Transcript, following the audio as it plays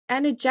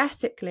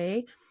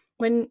energetically,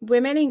 when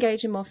women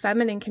engage in more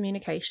feminine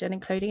communication,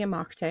 including in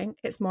marketing,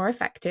 it's more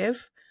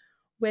effective.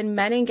 When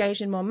men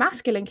engage in more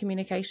masculine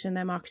communication in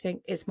their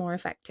marketing, it's more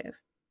effective.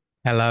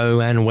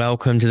 Hello and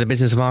welcome to the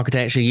Business of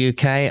Architecture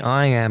UK.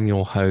 I am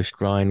your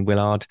host, Ryan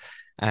Willard,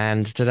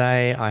 and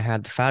today I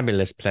had the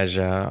fabulous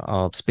pleasure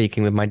of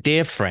speaking with my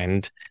dear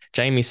friend,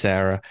 Jaimie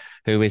Sarah,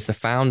 who is the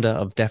founder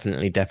of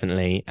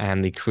Definitely,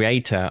 and the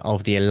creator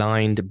of the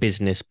Aligned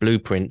Business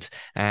Blueprint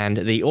and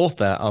the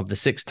author of the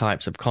 6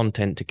 types of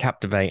content to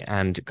captivate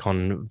and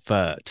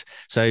convert.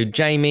 So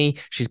Jaimie,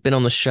 she's been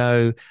on the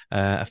show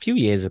a few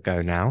years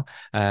ago now,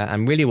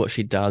 and really what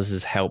she does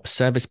is help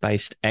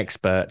service-based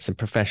experts and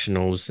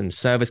professionals and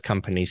service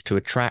companies to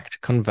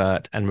attract,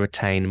 convert, and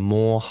retain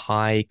more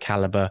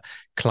high-caliber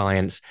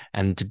clients,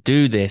 and to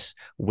do this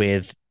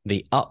with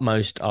the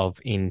utmost of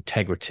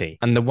integrity.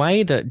 And the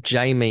way that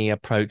Jaimie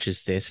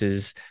approaches this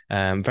is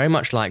very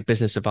much like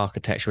Business of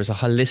Architecture, as a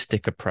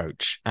holistic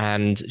approach.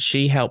 And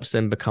she helps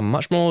them become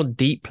much more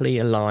deeply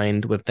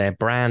aligned with their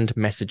brand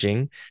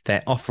messaging,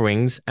 their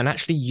offerings, and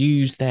actually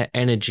use their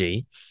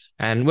energy.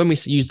 And when we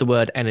use the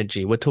word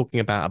energy, we're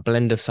talking about a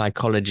blend of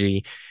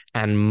psychology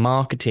and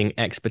marketing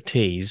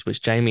expertise,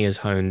 which Jaimie has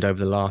honed over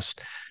the last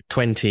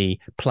 20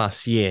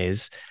 plus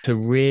years to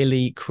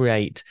really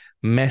create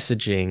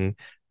messaging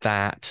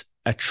that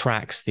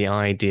attracts the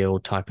ideal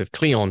type of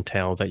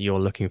clientele that you're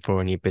looking for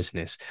in your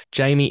business.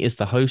 Jaimie is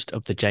the host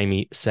of the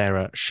Jaimie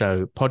Sarah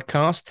Show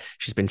Podcast.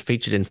 She's been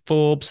featured in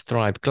Forbes,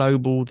 Thrive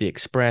Global, The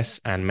Express,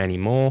 and many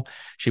more.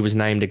 She was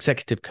named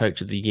Executive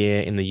Coach of the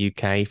Year in the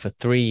UK for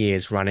 3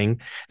 years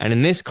running. And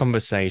in this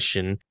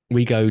conversation,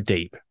 we go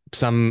deep.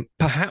 Some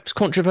perhaps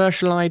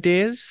controversial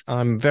ideas.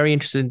 I'm very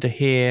interested to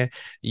hear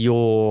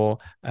your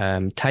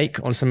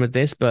take on some of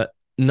this, but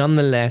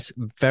nonetheless,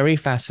 very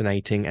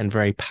fascinating and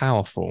very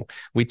powerful.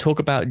 We talk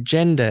about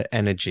gender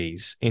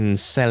energies in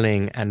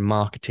selling and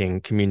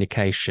marketing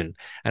communication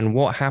and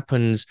what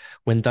happens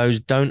when those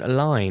don't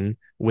align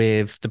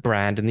with the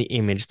brand and the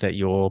image that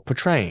you're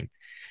portraying.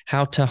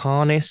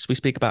 We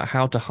speak about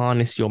how to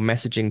harness your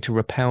messaging to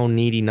repel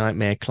needy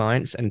nightmare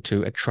clients and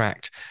to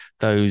attract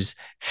those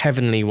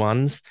heavenly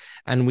ones.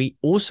 And we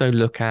also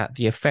look at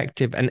the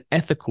effective and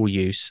ethical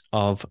use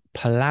of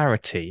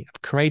polarity,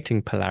 of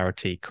creating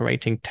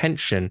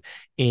tension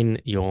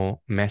in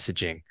your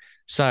messaging.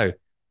 So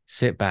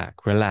sit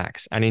back,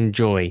 relax, and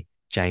enjoy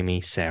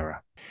Jaimie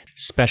Sarah.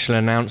 Special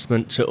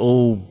announcement to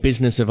all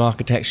Business of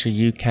Architecture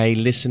UK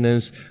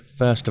listeners.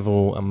 First of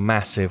all, a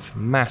massive,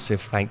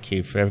 massive thank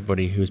you for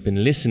everybody who's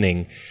been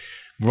listening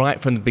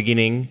right from the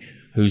beginning,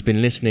 who's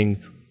been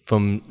listening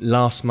from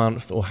last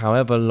month or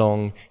however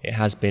long it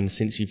has been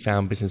since you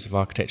found Business of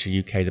Architecture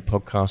UK, the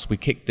podcast. We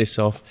kicked this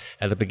off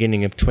at the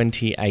beginning of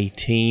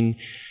 2018,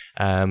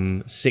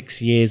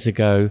 6 years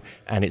ago,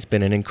 and it's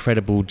been an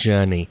incredible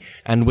journey.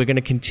 And we're going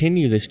to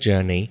continue this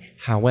journey.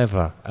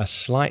 However, a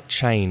slight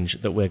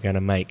change that we're going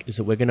to make is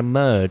that we're going to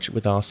merge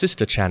with our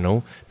sister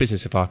channel,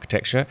 Business of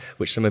Architecture,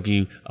 which some of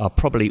you are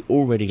probably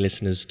already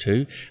listeners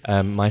to.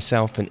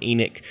 Myself and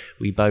Enoch,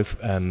 we both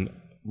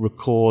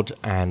record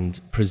and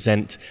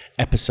present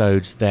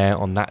episodes there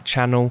on that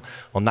channel.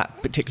 On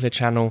that particular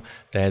channel,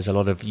 there's a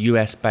lot of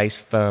US-based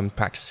firm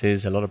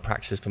practices, a lot of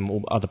practices from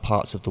all other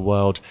parts of the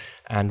world,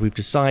 and we've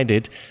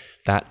decided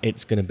that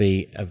it's going to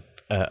be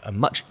a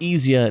much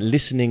easier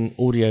listening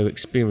audio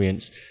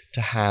experience to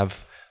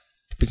have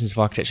the Business of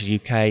Architecture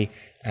UK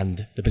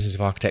and the Business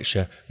of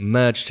Architecture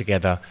merged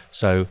together,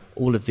 so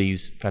all of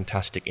these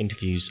fantastic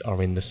interviews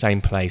are in the same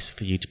place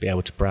for you to be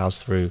able to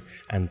browse through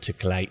and to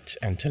collate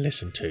and to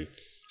listen to.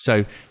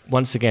 So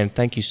once again,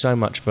 thank you so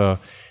much for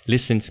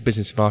listening to the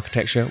Business of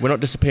Architecture. We're not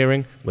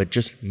disappearing, we're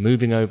just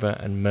moving over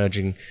and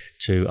merging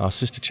to our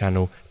sister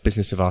channel,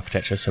 Business of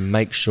Architecture, so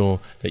make sure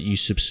that you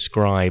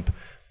subscribe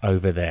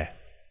over there.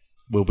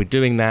 We'll be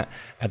doing that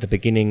at the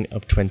beginning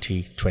of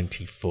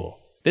 2024.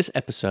 This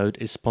episode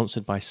is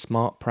sponsored by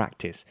Smart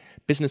Practice,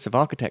 Business of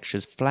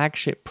Architecture's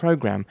flagship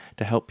program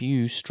to help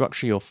you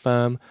structure your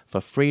firm for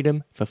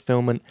freedom,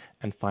 fulfillment,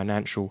 and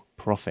financial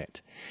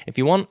profit. If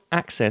you want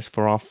access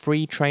for our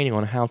free training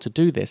on how to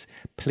do this,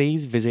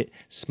 please visit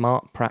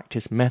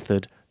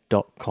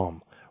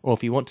smartpracticemethod.com. Or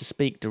if you want to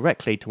speak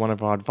directly to one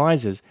of our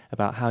advisors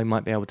about how we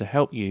might be able to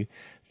help you,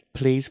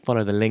 please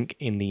follow the link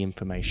in the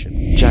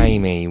information.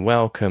 Jaimie,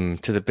 welcome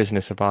to the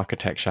Business of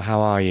Architecture. How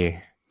are you?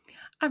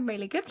 I'm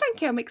really good,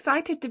 thank you. I'm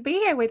excited to be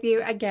here with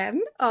you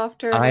again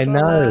after a I little,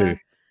 know.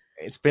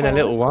 It's been a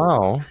little pause.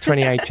 while,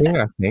 2018,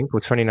 I think, or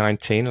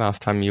 2019,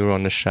 last time you were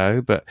on the show.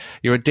 But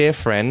you're a dear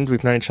friend.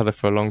 We've known each other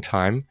for a long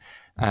time.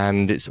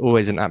 And it's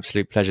always an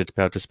absolute pleasure to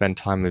be able to spend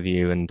time with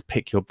you and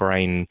pick your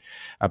brain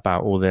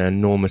about all the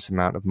enormous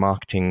amount of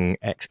marketing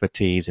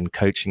expertise and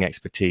coaching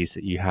expertise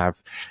that you have.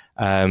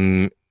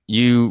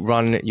 You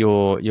run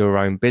your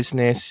own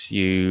business.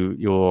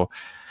 You've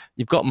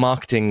got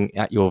marketing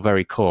at your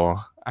very core,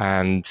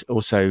 and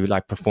also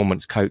like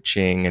performance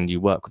coaching, and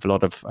you work with a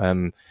lot of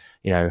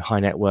high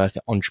net worth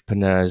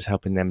entrepreneurs,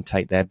 helping them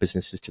take their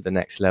businesses to the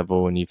next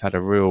level. And you've had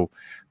a real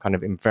kind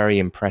of very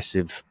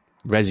impressive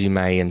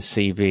resume and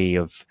CV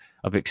of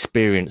of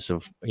experience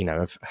of, you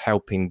know, of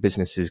helping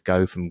businesses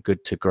go from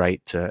good to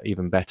great to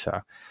even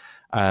better.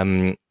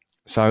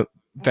 So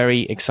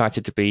very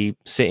excited to be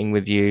sitting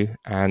with you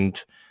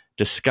and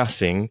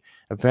discussing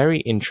a very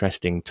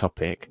interesting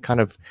topic, kind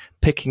of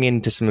picking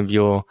into some of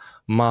your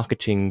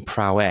marketing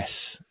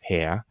prowess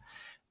here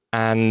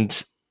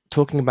and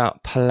talking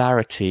about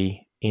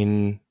polarity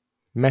in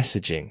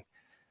messaging.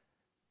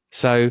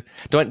 So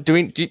do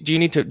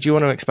you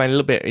want to explain a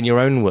little bit in your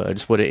own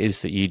words what it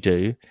is that you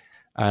do?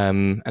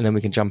 And then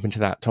we can jump into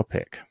that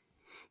topic.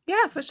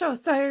 Yeah, for sure.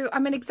 So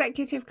I'm an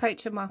executive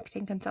coach and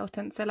marketing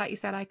consultant. So like you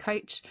said, I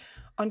coach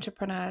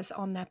entrepreneurs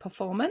on their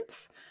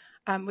performance,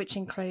 which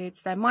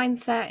includes their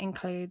mindset,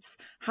 includes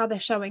how they're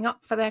showing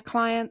up for their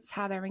clients,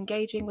 how they're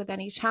engaging with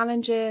any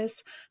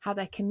challenges, how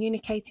they're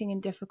communicating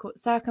in difficult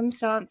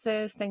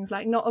circumstances, things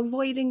like not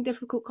avoiding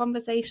difficult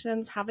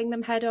conversations, having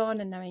them head on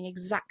and knowing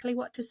exactly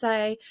what to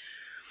say.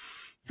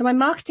 So my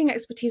marketing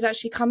expertise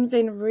actually comes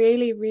in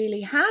really,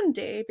 really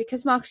handy,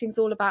 because marketing is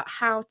all about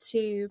how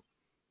to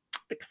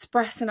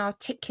express and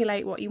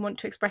articulate what you want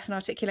to express and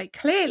articulate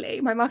clearly.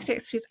 My marketing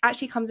expertise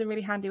actually comes in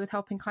really handy with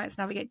helping clients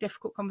navigate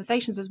difficult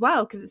conversations as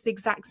well, because it's the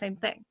exact same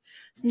thing.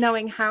 It's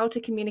knowing how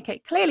to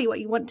communicate clearly what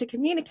you want to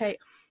communicate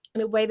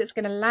in a way that's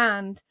going to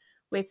land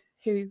with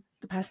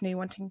the person you're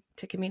wanting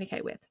to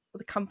communicate with, or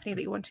the company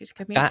that you wanted to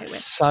communicate with.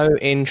 That's so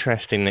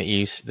interesting that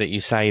you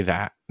say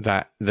that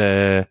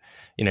the,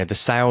 you know, the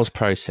sales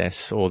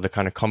process, or the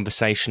kind of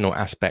conversational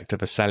aspect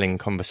of a selling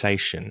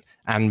conversation,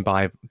 and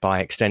by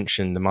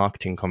extension the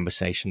marketing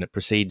conversation that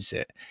precedes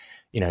it,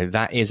 you know,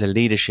 that is a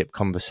leadership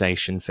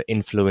conversation for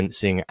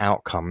influencing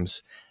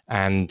outcomes,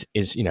 and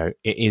is, you know,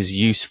 it is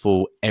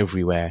useful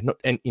everywhere,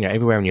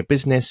 everywhere in your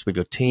business, with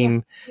your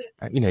team,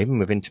 you know, even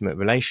with intimate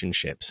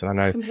relationships. And I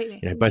know, Completely.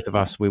 you know, both of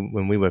us,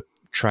 when we were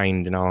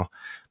trained in our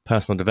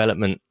personal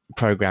development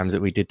programs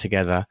that we did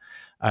together,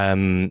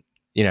 you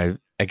know,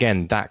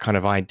 again, that kind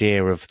of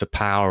idea of the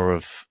power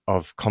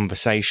of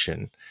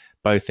conversation,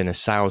 both in a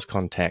sales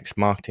context,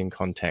 marketing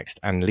context,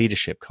 and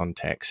leadership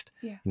context,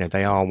 you know,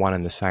 they are one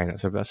and the same.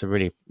 That's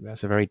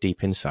a very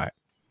deep insight.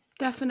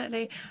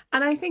 Definitely.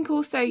 And I think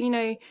also, you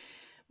know,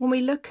 when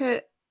we look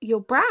at your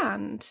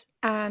brand,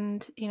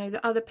 and, you know,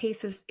 the other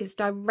piece is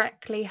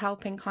directly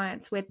helping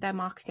clients with their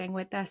marketing,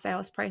 with their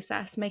sales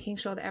process, making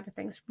sure that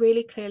everything's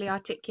really clearly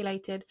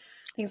articulated.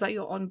 Things like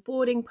your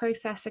onboarding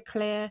process are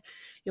clear,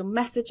 your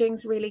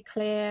messaging's really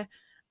clear,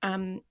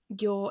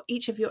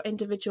 each of your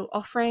individual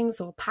offerings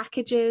or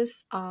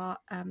packages are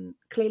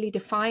clearly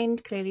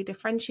defined, clearly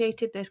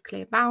differentiated. There's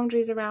clear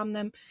boundaries around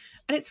them.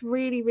 And it's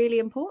really, really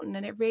important.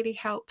 And it really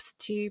helps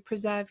to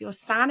preserve your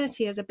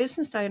sanity as a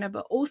business owner,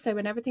 but also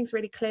when everything's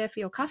really clear for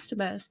your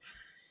customers,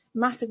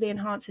 massively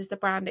enhances the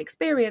brand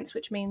experience,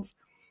 which means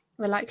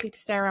we're likely to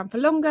stay around for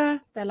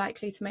longer. They're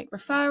likely to make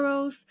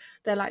referrals.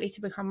 They're likely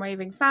to become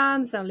raving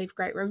fans. They'll leave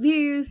great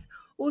reviews,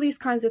 all these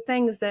kinds of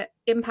things that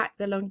impact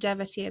the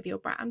longevity of your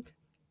brand.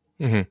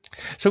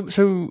 Mm-hmm.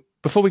 So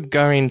before we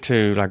go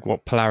into like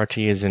what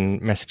polarity is in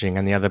messaging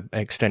and the other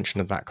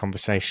extension of that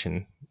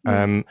conversation,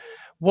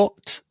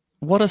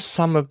 what are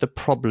some of the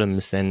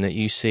problems then that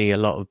you see a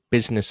lot of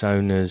business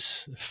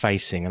owners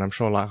facing? And I'm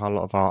sure like a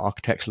lot of our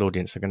architectural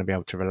audience are going to be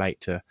able to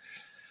relate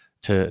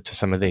to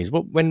some of these.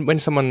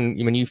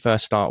 When you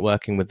first start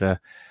working with a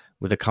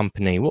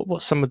company,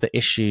 what's some of the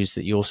issues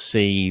that you'll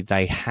see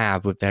they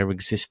have with their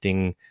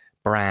existing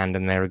brand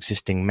and their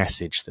existing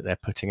message that they're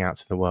putting out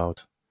to the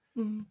world?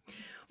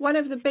 One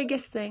of the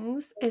biggest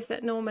things is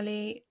that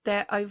normally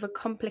they're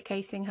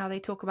overcomplicating how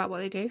they talk about what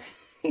they do.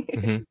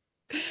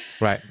 Mm-hmm.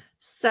 Right.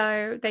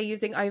 So they're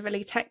using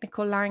overly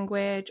technical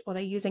language, or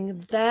they're using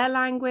their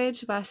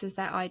language versus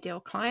their ideal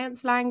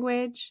client's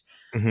language,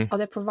 or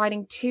they're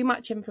providing too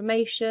much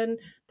information.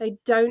 They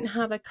don't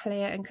have a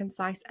clear and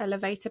concise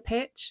elevator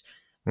pitch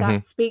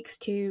that speaks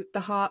to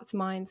the hearts,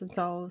 minds, and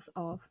souls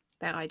of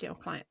their ideal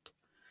client.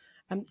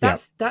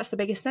 That's the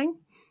biggest thing.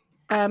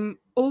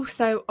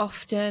 Also,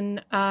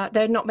 often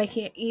they're not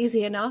making it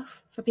easy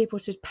enough for people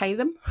to pay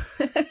them.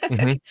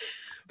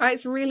 Right,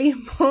 it's really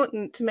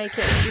important to make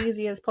it as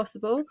easy as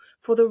possible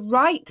for the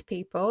right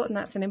people, and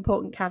that's an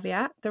important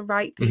caveat, the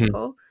right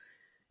people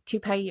to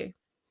pay you.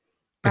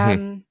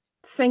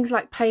 Things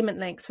like payment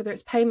links, whether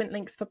it's payment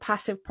links for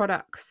passive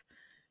products,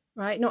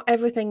 right? Not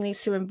everything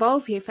needs to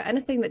involve you. For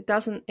anything that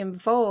doesn't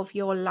involve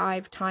your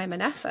live time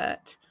and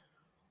effort,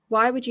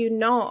 why would you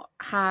not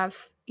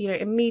have, you know,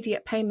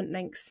 immediate payment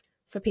links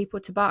for people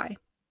to buy?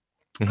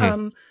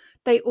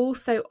 They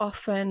also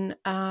often,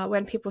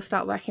 when people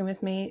start working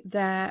with me,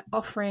 their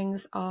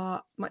offerings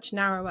are much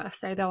narrower.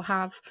 So they'll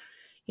have,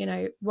 you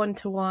know,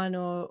 one-to-one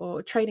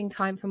or trading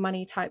time for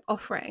money type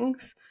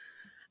offerings.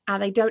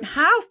 They don't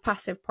have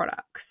passive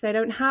products. They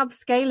don't have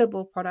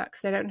scalable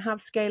products. They don't have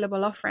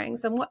scalable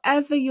offerings. And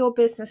whatever your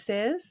business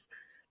is,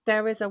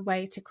 there is a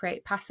way to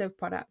create passive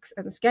products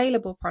and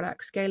scalable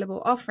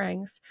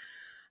offerings,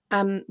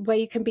 where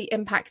you can be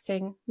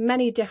impacting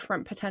many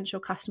different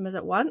potential customers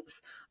at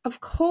once. Of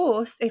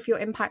course, if you're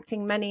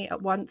impacting many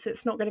at once,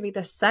 it's not going to be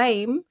the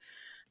same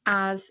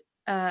as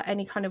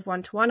any kind of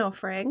one-to-one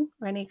offering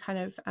or any kind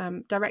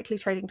of directly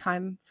trading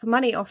time for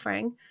money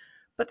offering,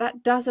 but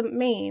that doesn't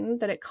mean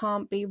that it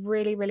can't be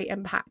really, really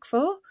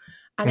impactful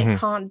and it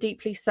can't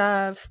deeply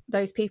serve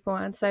those people.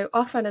 And so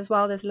often as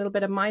well, there's a little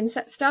bit of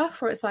mindset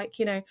stuff where it's like,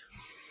 you know,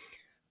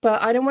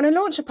 but I don't want to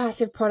launch a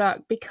passive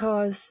product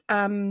because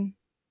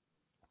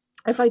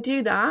if I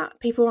do that,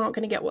 people aren't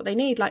going to get what they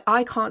need. Like,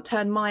 I can't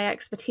turn my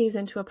expertise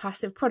into a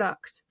passive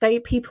product.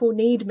 People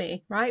need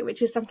me, right?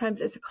 Which is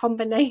sometimes it's a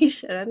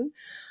combination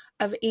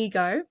of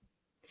ego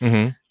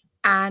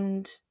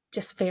and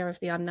just fear of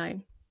the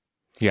unknown.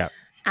 Yeah.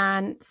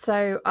 And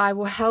so I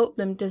will help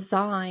them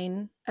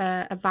design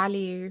a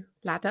value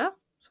ladder.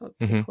 So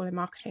we call in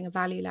marketing a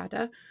value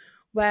ladder,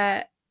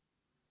 where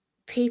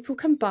people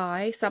can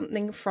buy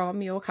something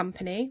from your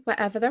company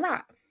wherever they're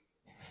at.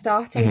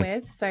 Starting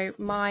with, so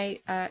my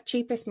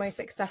cheapest, most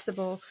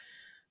accessible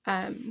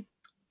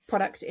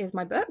product is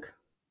my book.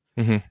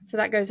 So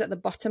that goes at the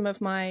bottom of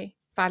my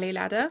value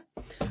ladder.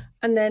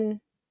 And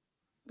then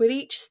with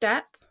each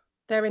step,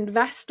 they're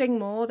investing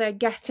more, they're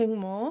getting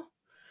more,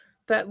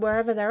 but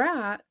wherever they're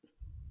at,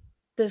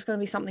 there's going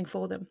to be something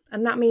for them.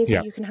 And that means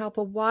that you can help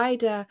a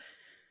wider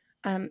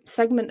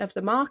segment of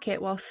the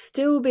market while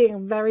still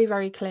being very,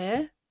 very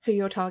clear who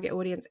your target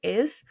audience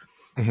is.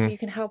 You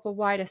can help a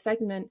wider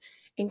segment,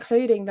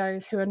 including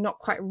those who are not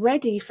quite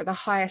ready for the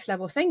highest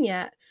level thing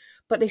yet,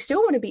 but they still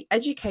want to be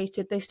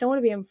educated, they still want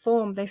to be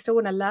informed, they still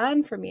want to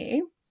learn from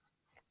you,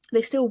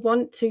 they still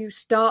want to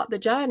start the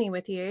journey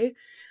with you,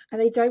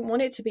 and they don't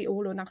want it to be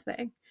all or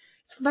nothing.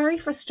 It's very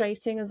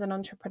frustrating as an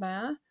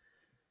entrepreneur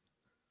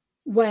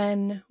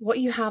when what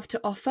you have to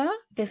offer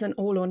is an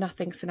all or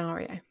nothing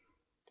scenario.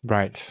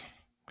 Right.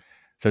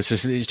 So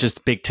it's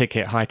just big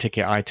ticket, high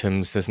ticket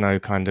items. There's no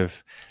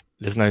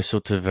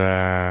sort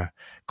of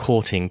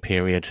courting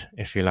period,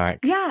 if you like.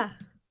 Yeah.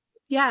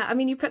 I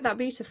mean, you put that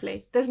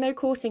beautifully. There's no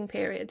courting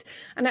period.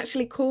 And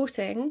actually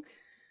courting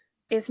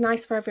is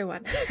nice for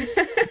everyone.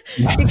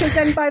 Because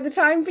then by the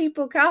time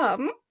people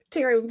come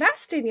to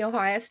invest in your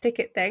highest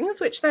ticket things,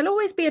 which there'll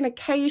always be an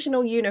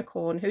occasional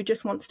unicorn who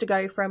just wants to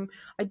go from,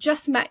 I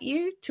just met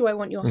you, to I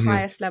want your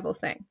highest level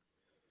thing.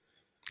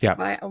 Yeah.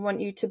 Right? I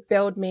want you to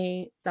build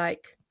me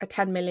like a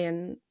 £10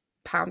 million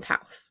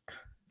house.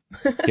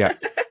 Yeah.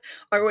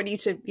 I want you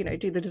to, you know,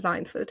 do the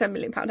designs for the £10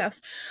 million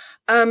house.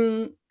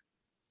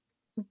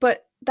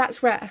 But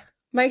that's rare.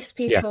 Most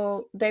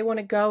people, they want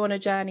to go on a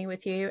journey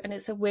with you, and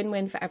it's a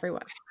win-win for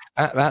everyone.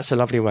 That's a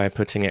lovely way of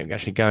putting it,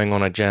 actually going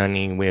on a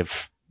journey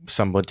with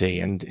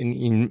somebody.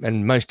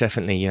 And most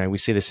definitely, you know, we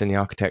see this in the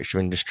architecture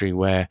industry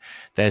where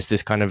there's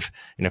this kind of,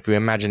 you know, if we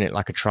imagine it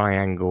like a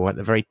triangle, at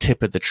the very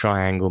tip of the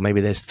triangle,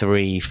 maybe there's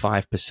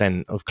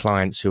 5% of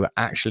clients who are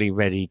actually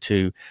ready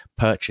to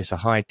purchase a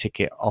high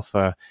ticket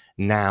offer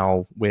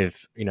now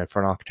with, you know,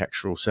 for an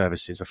architectural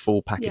services, a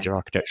full package of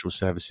architectural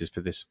services for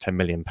this £10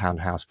 million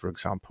house, for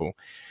example.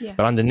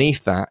 But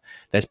underneath that,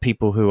 there's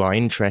people who are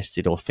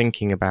interested or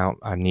thinking about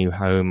a new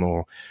home,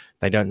 or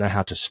they don't know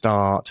how to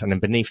start. And then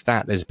beneath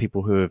that, there's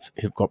people who've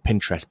got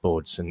Pinterest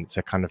boards, and it's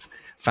a kind of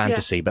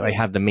fantasy, but they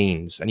have the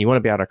means. And you want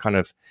to be able to kind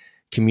of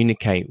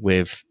communicate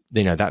with,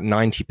 you know, that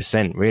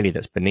 90% really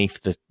that's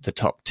beneath the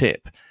top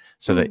tip,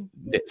 so that,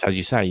 as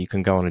you say, you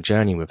can go on a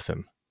journey with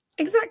them.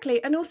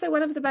 Exactly. And also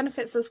one of the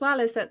benefits as well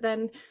is that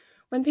then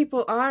when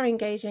people are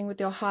engaging with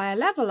your higher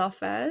level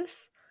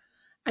offers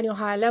and your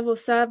higher level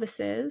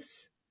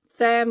services,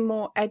 they're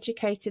more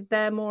educated,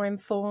 they're more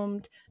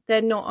informed,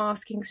 they're not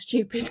asking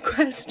stupid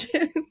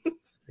questions.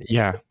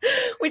 Yeah.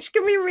 Which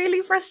can be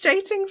really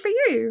frustrating for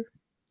you.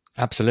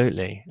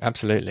 Absolutely.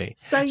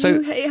 So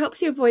it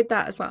helps you avoid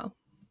that as well.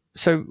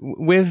 So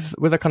with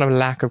a kind of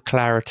lack of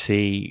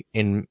clarity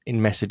in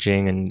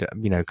messaging, and,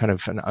 you know, kind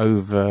of an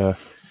over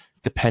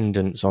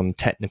dependence on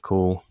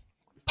technical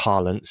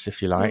parlance,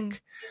 if you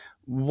like,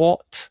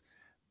 what,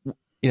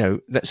 you know,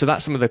 so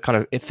that's some of the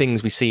kind of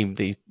things we see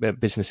these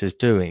businesses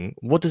doing.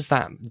 What does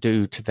that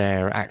do to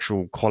their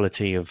actual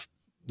quality of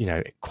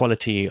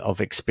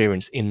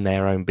experience in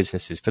their own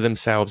businesses, for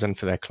themselves and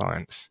for their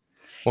clients?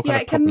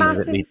 It can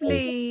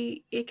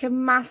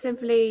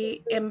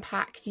massively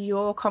impact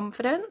your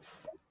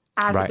confidence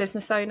as a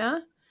business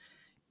owner,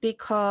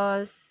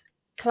 because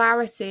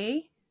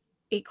clarity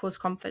equals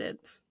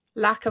confidence.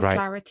 Lack of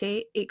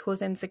clarity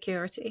equals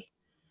insecurity.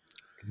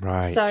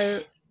 Right. So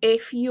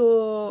if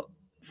your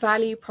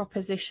value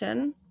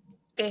proposition,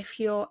 if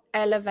your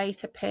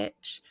elevator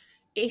pitch,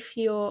 if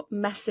your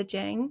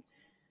messaging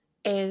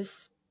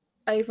is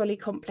overly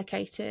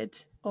complicated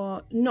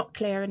or not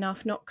clear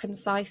enough, not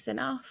concise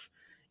enough,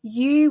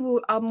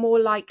 you are more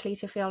likely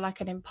to feel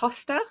like an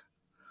imposter.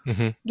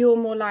 You're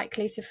more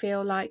likely to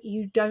feel like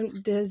you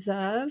don't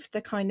deserve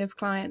the kind of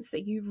clients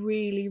that you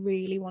really,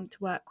 really want to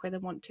work with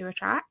and want to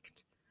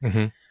attract.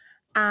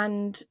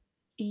 And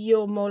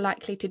you're more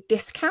likely to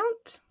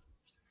discount.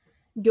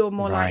 You're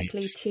more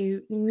likely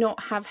to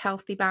not have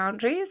healthy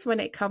boundaries when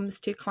it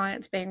comes to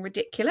clients being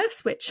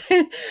ridiculous, which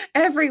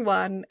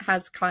everyone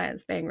has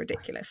clients being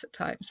ridiculous at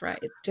times, right?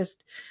 It's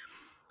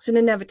an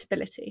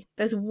inevitability.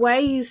 There's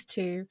ways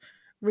to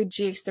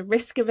reduce the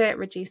risk of it,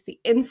 reduce the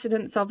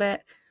incidence of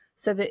it,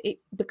 so that it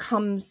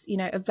becomes,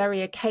 a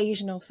very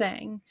occasional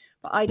thing.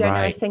 But I don't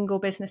know a single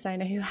business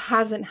owner who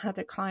hasn't had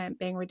a client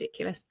being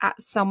ridiculous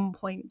at some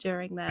point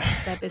during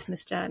their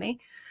business journey.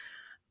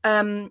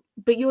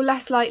 But you're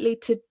less likely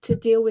to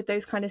deal with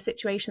those kind of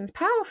situations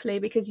powerfully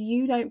because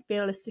you don't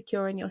feel as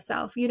secure in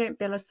yourself. You don't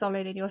feel as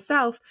solid in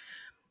yourself.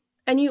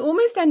 And you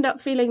almost end up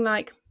feeling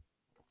like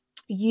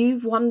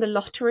you've won the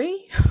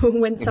lottery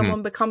when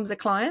someone becomes a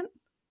client.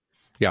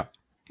 Yeah.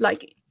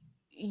 Like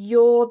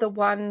you're the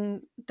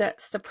one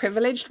that's the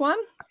privileged one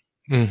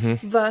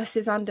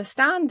versus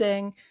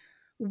understanding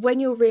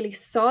when you're really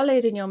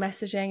solid in your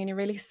messaging and you're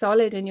really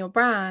solid in your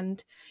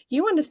brand,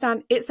 you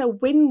understand it's a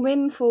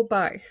win-win for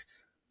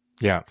both.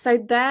 Yeah. So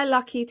they're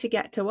lucky to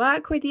get to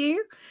work with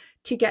you,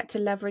 to get to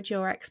leverage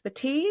your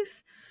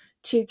expertise,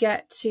 to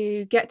get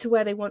to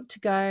where they want to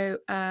go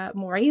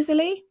more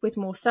easily, with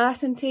more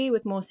certainty,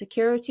 with more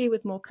security,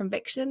 with more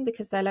conviction,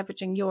 because they're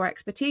leveraging your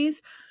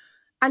expertise.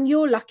 And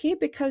you're lucky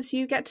because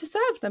you get to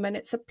serve them. And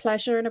it's a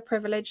pleasure and a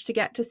privilege to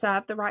get to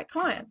serve the right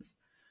clients.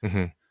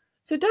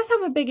 So it does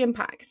have a big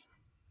impact.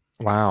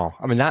 Wow.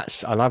 I mean,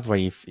 I love the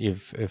way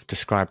you've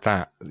described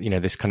that,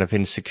 this kind of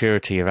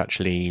insecurity of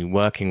actually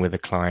working with a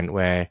client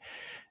where,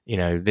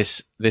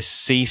 this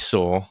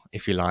seesaw,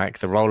 if you like,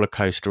 the roller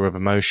coaster of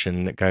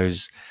emotion that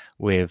goes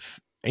with,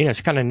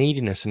 it's kind of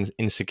neediness and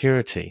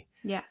insecurity.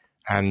 Yeah.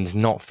 And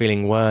not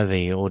feeling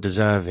worthy or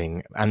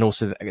deserving. And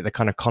also the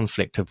kind of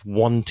conflict of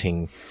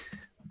wanting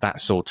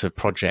that sort of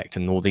project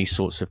and all these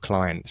sorts of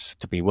clients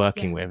to be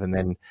working with, and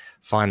then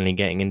finally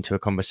getting into a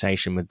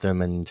conversation with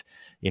them and,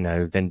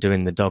 then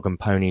doing the dog and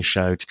pony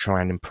show to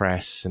try and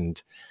impress.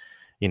 And,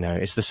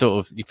 it's the sort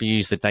of, if you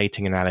use the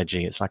dating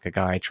analogy, it's like a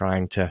guy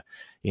trying to,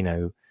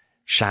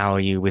 shower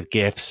you with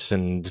gifts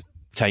and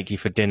take you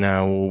for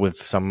dinner, or with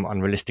some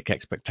unrealistic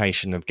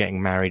expectation of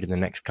getting married in the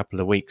next couple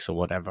of weeks or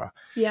whatever.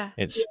 Yeah.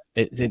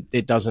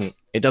 It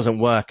doesn't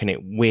work, and it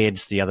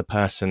weirds the other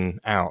person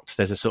out.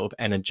 There's a sort of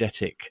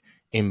energetic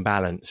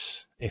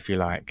imbalance, if you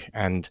like.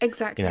 And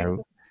exactly,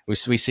 we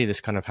see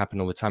this kind of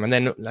happen all the time. And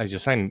then, as you're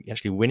saying,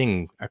 actually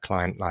winning a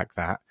client like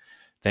that,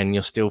 then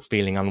you're still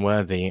feeling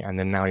unworthy, and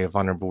then now you're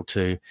vulnerable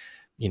to,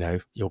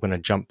 you're going to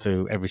jump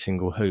through every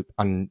single hoop,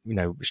 and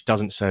which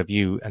doesn't serve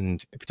you.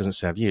 And if it doesn't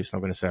serve you, it's not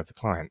going to serve the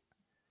client.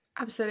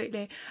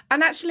 Absolutely.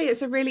 And actually,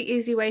 it's a really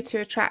easy way to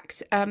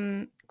attract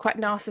quite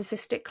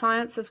narcissistic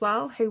clients as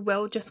well, who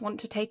will just want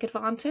to take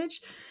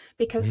advantage,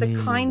 because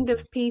the kind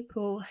of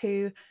people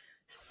who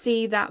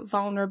see that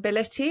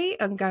vulnerability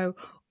and go,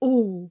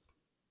 oh,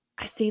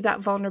 I see that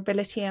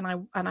vulnerability and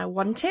I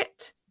want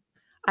it.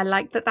 I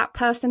like that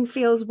person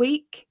feels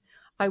weak.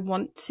 I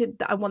want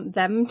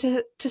them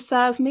to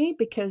serve me,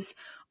 because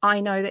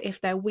I know that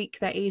if they're weak,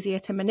 they're easier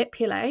to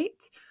manipulate,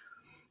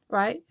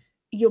 right?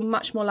 You're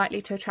much more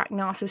likely to attract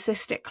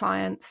narcissistic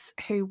clients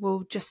who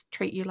will just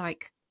treat you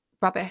like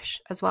rubbish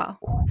as well.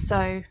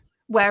 So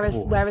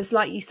whereas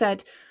like you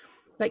said,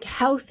 like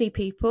healthy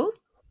people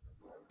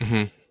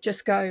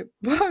just go,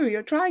 whoa,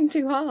 you're trying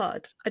too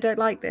hard. I don't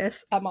like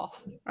this. I'm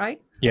off, right?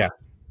 Yeah.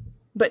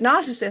 But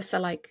narcissists are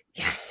like,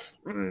 yes,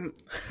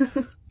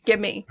 give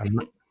me.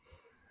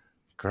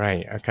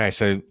 Great. Okay.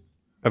 So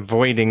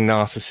avoiding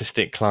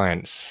narcissistic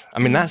clients. I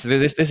mean, this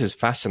is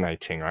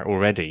fascinating, right?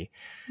 Already,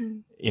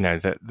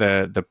 that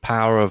the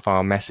power of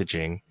our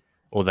messaging,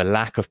 or the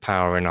lack of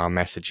power in our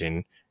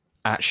messaging,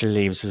 actually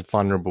leaves us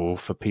vulnerable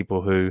for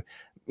people who,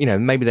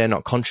 maybe they're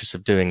not conscious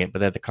of doing it, but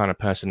they're the kind of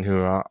person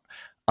who are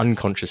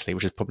unconsciously,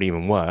 which is probably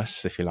even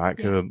worse, if you like,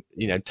 who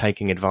are,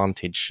 taking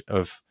advantage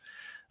of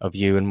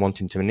you and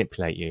wanting to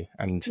manipulate you.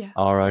 And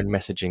our own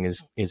messaging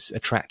is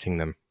attracting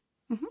them.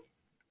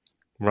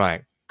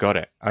 Right. Got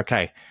it.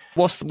 Okay.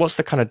 What's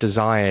the kind of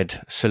desired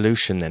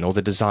solution then, or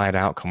the desired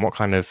outcome? What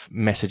kind of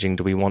messaging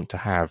do we want to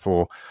have,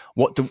 or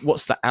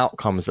what's the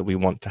outcomes that we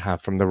want to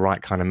have from the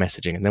right kind of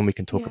messaging? And then we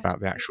can talk about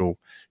the actual,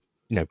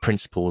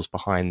 principles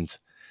behind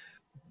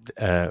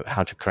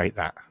how to create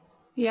that.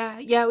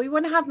 Yeah. We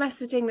want to have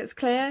messaging that's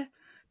clear,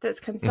 that's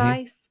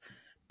concise,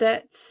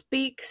 that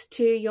speaks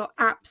to your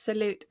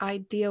absolute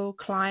ideal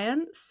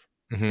clients,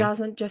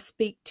 doesn't just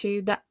speak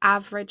to the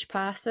average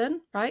person,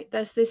 right?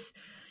 There's this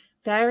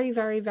very,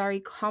 very, very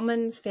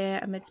common fear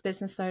amidst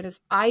business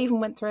owners. I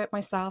even went through it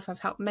myself. I've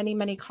helped many,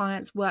 many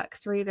clients work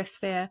through this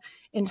fear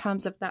in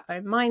terms of their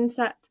own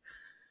mindset.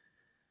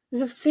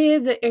 There's a fear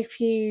that if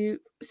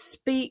you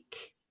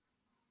speak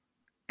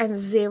and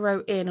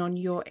zero in on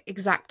your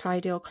exact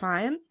ideal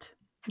client,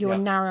 you're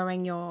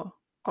narrowing your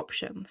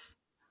options,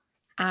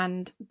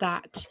 and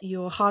that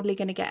you're hardly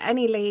going to get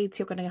any leads,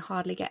 you're going to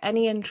hardly get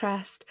any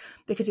interest,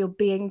 because you're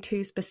being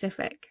too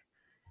specific.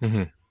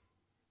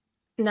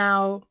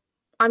 Now,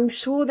 I'm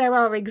sure there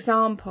are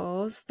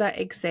examples that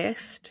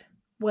exist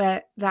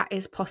where that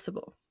is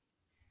possible.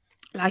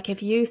 Like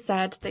if you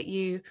said that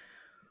you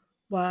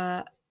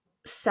were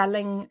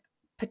selling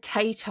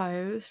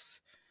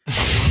potatoes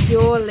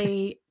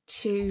purely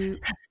to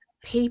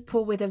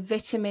people with a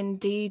vitamin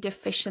D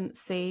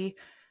deficiency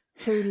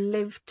who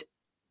lived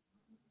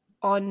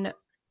on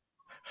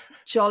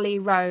Jolly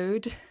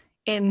Road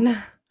in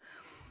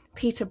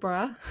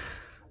Peterborough,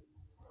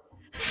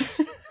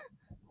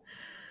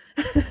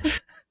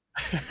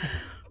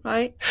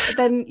 right,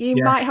 then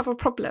you might have a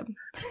problem.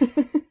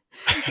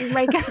 You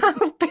may go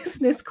out of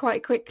business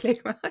quite quickly,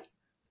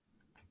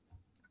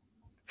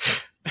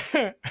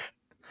 right?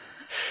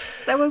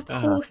 So of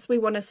course we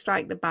want to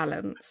strike the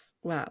balance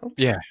well.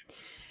 Yeah.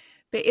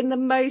 But in the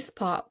most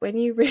part, when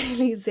you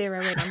really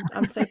zero in,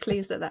 I'm so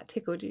pleased that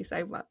tickled you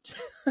so much.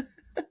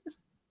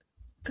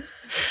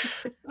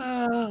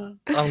 I'm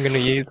going to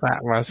use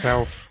that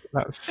myself.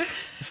 That's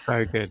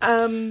so good.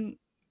 But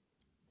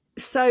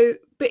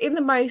in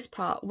the most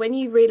part, when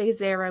you really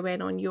zero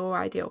in on your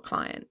ideal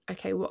client,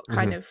 okay, what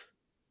kind of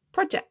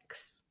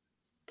projects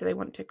do they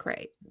want to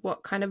create?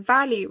 What kind of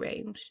value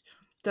range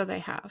do they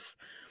have?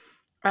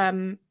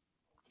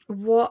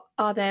 What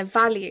are their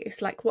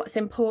values? Like, what's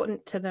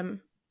important to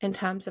them in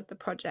terms of the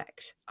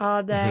project?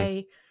 Are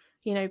they,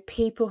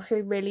 people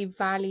who really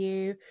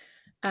value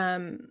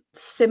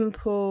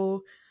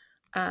simple,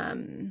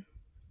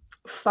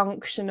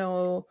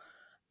 functional,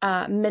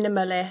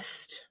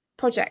 minimalist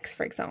projects,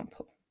 for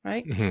example,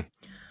 right?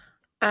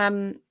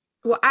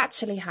 What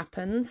actually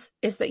happens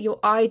is that your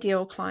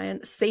ideal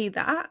clients see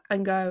that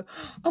and go,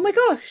 oh my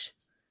gosh,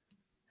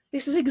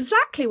 this is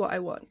exactly what I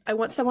want. I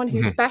want someone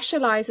who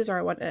specializes, or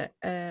I want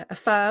a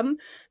firm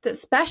that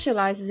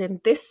specializes in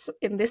this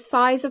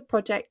size of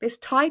project, this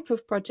type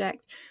of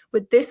project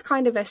with this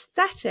kind of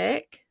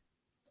aesthetic.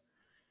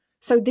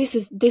 So this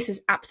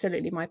is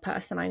absolutely my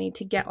person. I need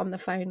to get on the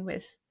phone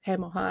with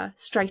him or her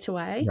straight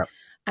away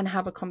and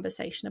have a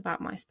conversation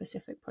about my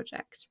specific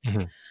project.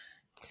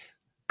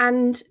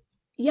 And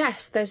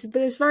yes, there's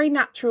very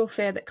natural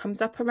fear that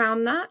comes up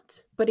around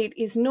that, but it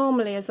is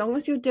normally, as long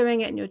as you're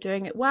doing it and you're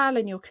doing it well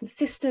and you're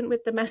consistent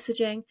with the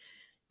messaging,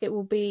 it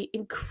will be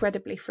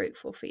incredibly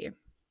fruitful for you.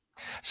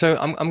 So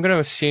I'm going to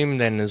assume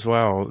then as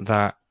well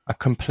that a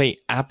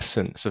complete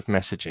absence of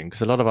messaging,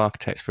 because a lot of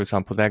architects, for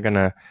example, they're going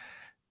to,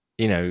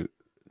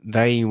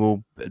 they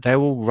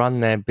will run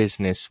their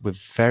business with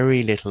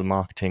very little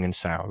marketing and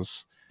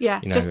sales. Yeah,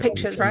 just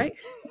pictures, right?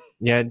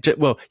 Yeah,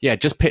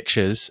 just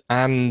pictures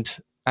and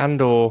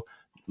or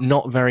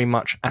not very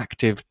much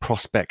active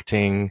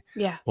prospecting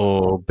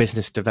or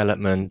business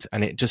development,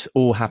 and it just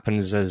all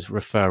happens as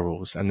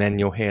referrals. And then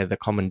you'll hear the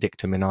common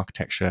dictum in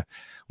architecture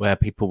where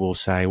people will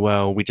say,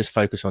 well, we just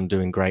focus on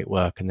doing great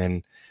work, and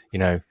then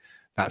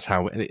that's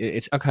how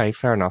it's okay,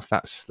 fair enough.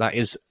 That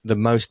is the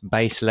most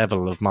base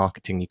level of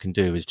marketing you can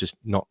do, is just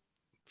not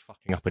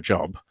fucking up a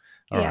job.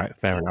 All right,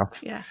 fair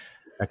enough. Yeah.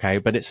 Okay,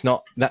 but it's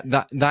not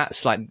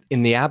that's like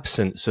in the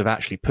absence of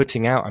actually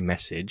putting out a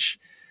message.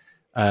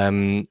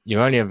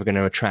 You're only ever going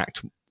to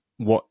attract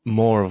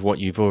more of what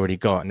you've already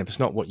got, and if it's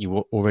not what you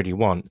already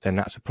want, then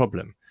that's a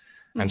problem.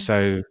 And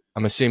so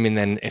I'm assuming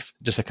then, if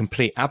just a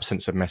complete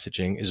absence of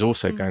messaging is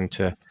also going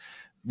to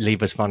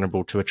leave us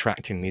vulnerable to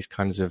attracting these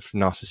kinds of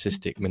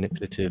narcissistic,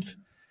 manipulative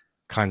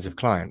kinds of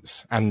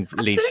clients, and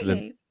leads to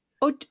the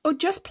or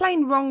just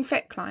plain wrong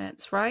fit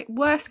clients, right?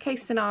 Worst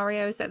case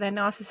scenario is that they're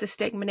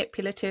narcissistic,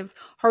 manipulative,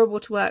 horrible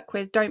to work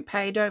with, don't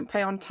pay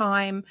on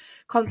time,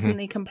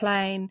 constantly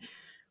complain,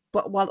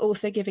 but while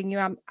also giving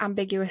you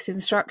ambiguous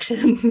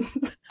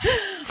instructions,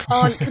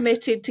 aren't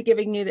committed to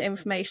giving you the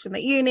information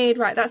that you need,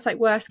 right? That's like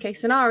worst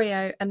case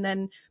scenario. And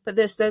then, but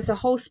there's a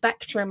whole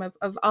spectrum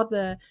of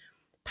other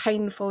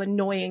painful,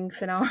 annoying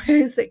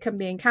scenarios that can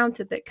be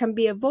encountered, that can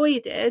be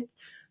avoided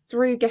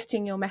through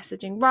getting your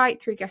messaging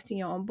right, through getting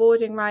your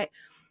onboarding right.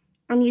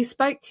 And you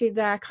spoke to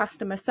their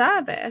customer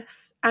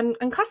service, and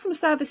customer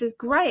service is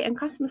great, and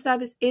customer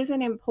service is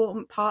an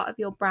important part of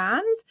your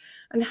brand,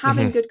 and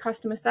having good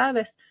customer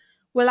service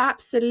will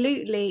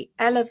absolutely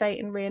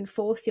elevate and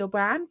reinforce your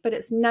brand, but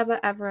it's never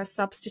ever a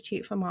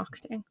substitute for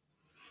marketing.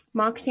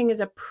 Marketing is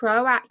a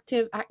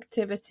proactive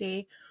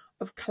activity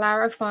of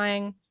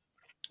clarifying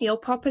your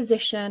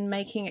proposition,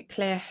 making it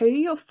clear who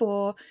you're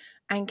for,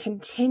 and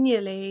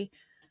continually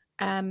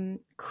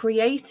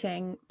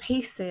creating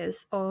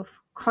pieces of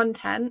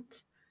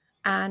content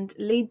and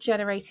lead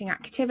generating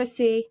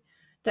activity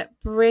that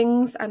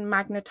brings and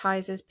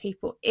magnetizes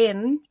people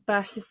in,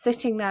 versus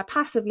sitting there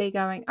passively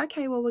going,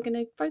 okay, well, we're going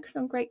to focus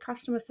on great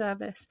customer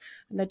service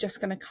and they're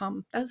just going to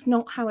come. That's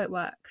not how it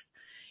works.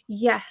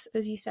 Yes,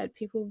 as you said,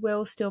 people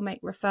will still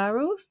make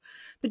referrals,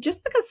 but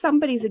just because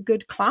somebody's a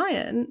good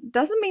client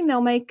doesn't mean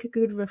they'll make a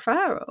good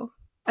referral.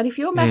 And if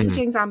your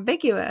messaging's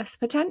ambiguous,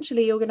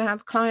 potentially you're going to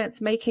have clients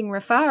making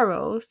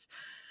referrals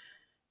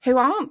who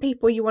aren't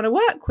people you want to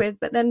work with,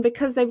 but then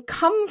because they've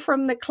come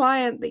from the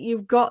client that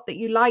you've got, that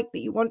you like,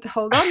 that you want to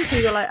hold on to,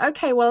 you're like,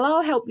 okay, well,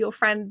 I'll help your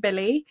friend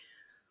Billy,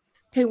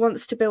 who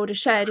wants to build a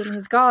shed in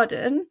his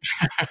garden,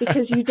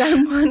 because you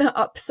don't want to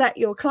upset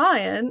your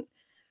client,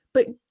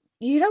 but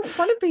you don't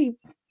want to be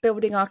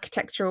building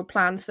architectural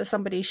plans for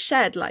somebody's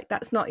shed. Like,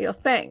 that's not your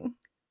thing.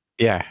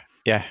 Yeah.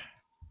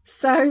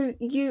 So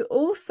you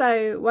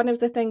also, one of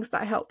the things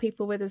that I help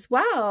people with as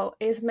well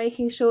is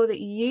making sure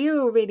that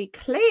you are really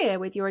clear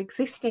with your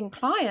existing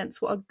clients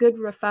what a good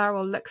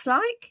referral looks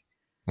like.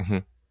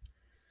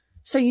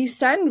 So you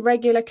send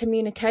regular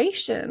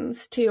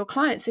communications to your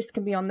clients. This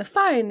can be on the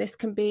phone. This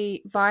can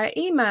be via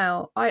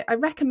email. I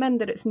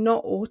recommend that it's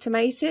not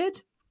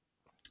automated,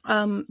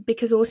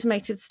 because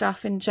automated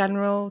stuff in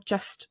general,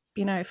 just,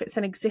 if it's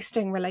an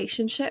existing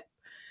relationship,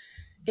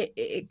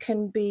 it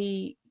can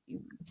be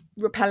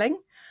repelling.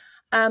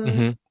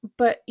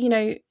 But,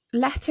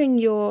 letting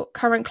your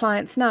current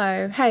clients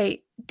know,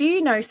 hey, do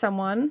you know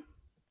someone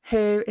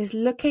who is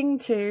looking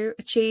to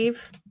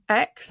achieve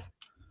X?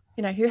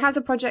 Who has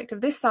a project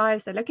of this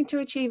size, they're looking to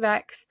achieve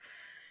X.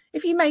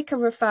 If you make a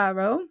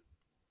referral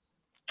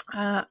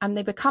and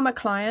they become a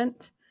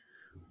client,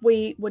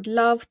 we would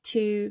love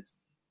to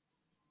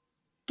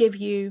give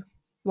you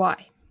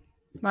Y,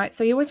 right?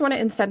 So you always want to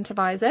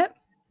incentivize it.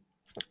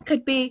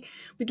 Could be,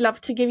 we'd love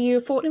to give you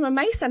a Fortnum and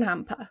Mason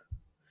hamper.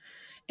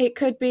 It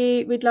could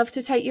be, we'd love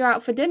to take you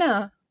out for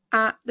dinner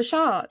at the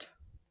Shard.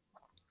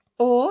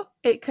 Or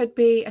it could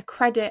be a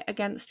credit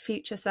against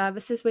future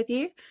services with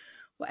you,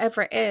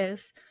 whatever it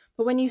is.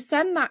 But when you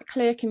send that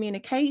clear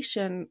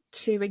communication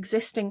to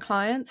existing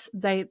clients,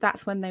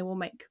 that's when they will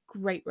make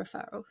great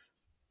referrals.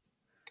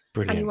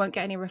 Brilliant. And you won't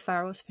get any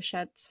referrals for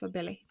sheds for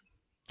Billy.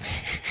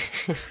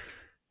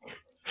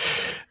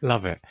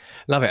 Love it.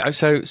 Love it.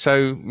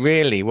 So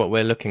really what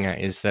we're looking at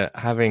is that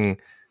having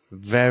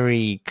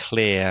very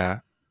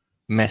clear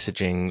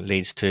messaging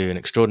leads to an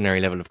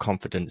extraordinary level of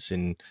confidence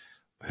in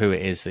who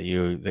it is that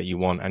you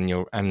want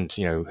and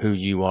who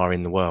you are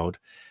in the world.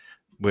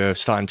 We're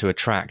starting to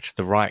attract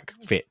the right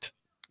fit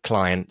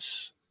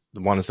clients,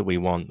 the ones that we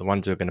want, the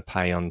ones who are going to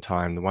pay on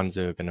time, the ones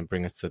who are going to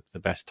bring us the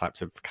best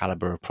types of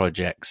caliber of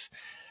projects,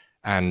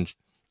 and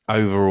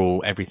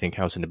overall everything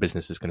else in the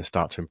business is going to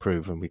start to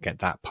improve when we get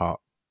that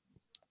part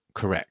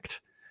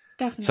correct.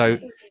 Definitely.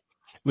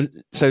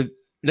 So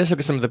let's look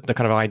at some of the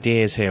kind of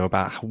ideas here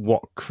about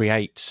what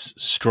creates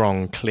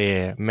strong,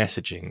 clear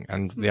messaging.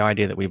 And the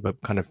idea that we were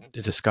kind of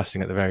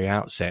discussing at the very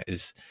outset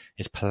is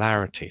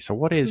polarity. So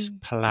what is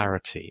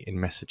polarity in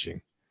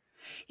messaging?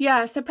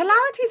 Yeah, so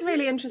polarity is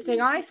really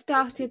interesting. I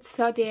started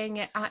studying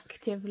it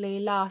actively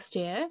last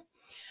year,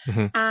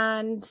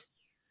 and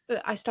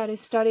I started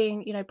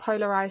studying,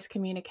 polarized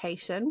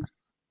communication.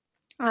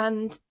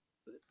 And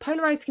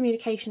polarized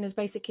communication is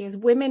basically as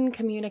women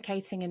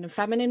communicating in a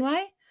feminine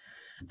way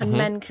and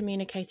men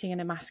communicating in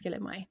a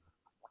masculine way.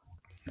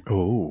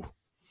 Oh.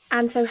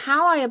 And so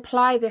how I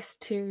apply this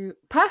to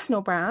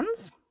personal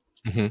brands,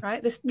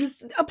 right? This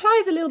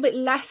applies a little bit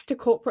less to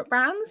corporate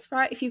brands,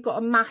 right? If you've got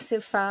a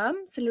massive firm,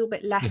 it's a little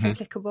bit less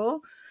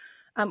applicable.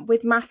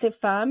 With massive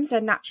firms,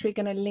 they're naturally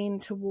going to lean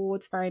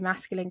towards very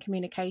masculine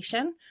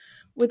communication.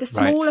 With a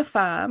smaller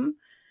firm,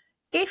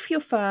 if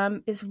your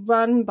firm is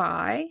run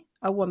by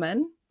a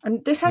woman,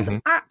 and this has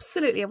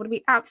absolutely, I want to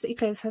be absolutely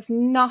clear, this has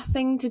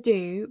nothing to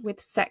do with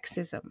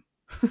sexism.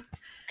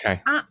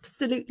 Okay.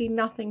 Absolutely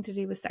nothing to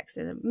do with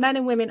sexism. Men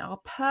and women are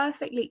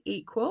perfectly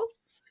equal.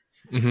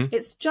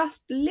 It's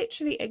just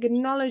literally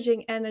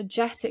acknowledging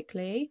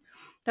energetically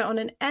that on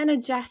an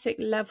energetic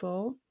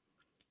level,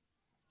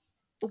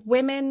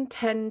 women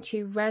tend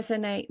to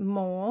resonate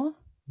more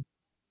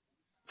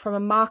from a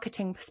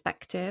marketing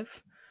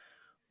perspective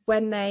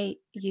when they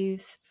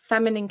use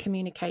feminine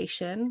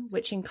communication,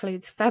 which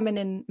includes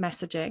feminine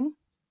messaging.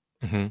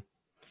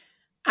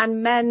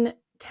 And men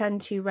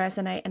tend to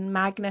resonate and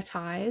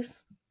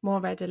magnetize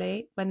more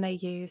readily when they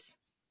use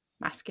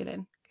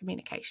masculine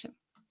communication.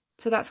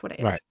 So that's what it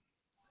is. Right.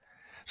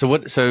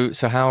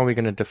 So how are we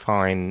going to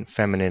define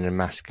feminine and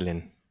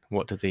masculine?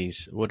 What do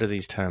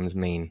these terms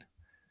mean?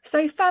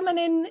 So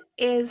feminine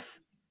is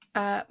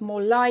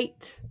more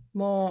light,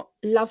 more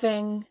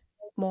loving,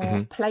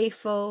 more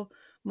playful,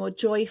 more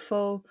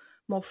joyful,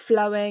 more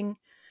flowing.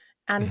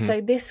 And so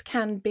this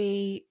can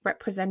be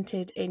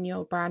represented in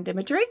your brand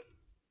imagery,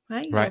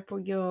 right?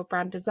 Your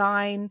brand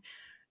design,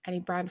 any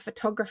brand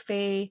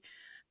photography.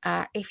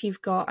 If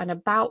you've got an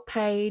about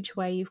page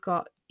where you've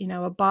got,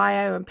 a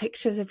bio and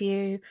pictures of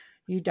you,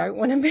 you don't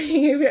want to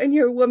be, and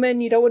you're a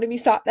woman, you don't want to be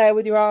sat there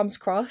with your arms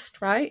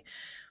crossed, right?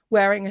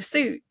 Wearing a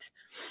suit.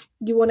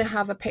 You want to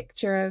have a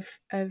picture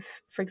of,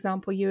 for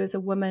example, you as a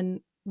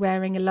woman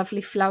wearing a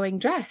lovely flowing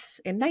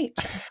dress in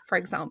nature, for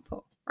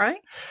example,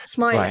 right?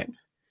 Smiling.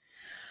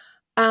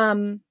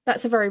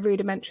 That's a very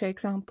rudimentary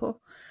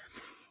example.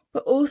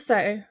 But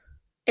also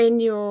in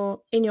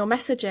your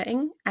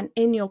messaging and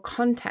in your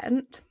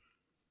content,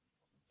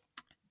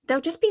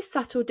 there'll just be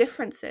subtle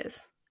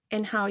differences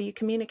in how you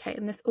communicate.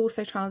 And this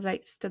also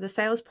translates to the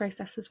sales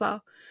process as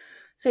well.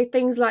 So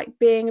things like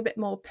being a bit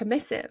more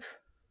permissive.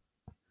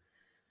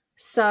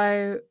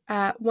 So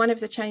one of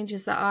the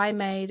changes that I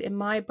made in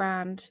my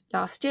brand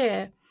last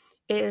year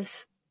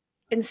is,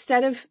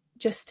 instead of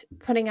just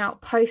putting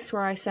out posts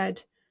where I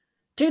said,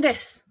 do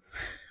this,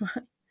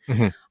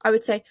 I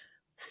would say,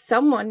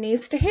 someone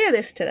needs to hear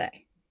this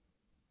today.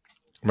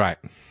 Right.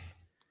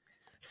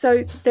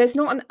 So there's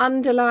not an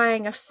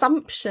underlying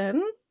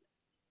assumption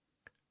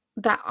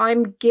that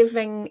I'm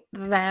giving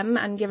them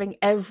and giving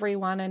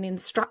everyone an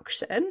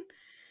instruction.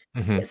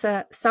 It's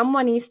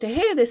someone needs to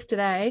hear this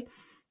today.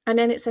 And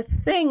then it's a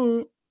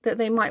thing that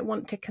they might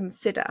want to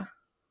consider.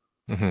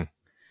 Mm-hmm.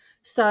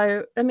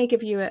 So let me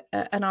give you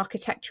an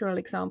architectural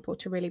example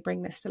to really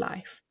bring this to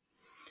life.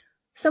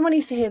 Someone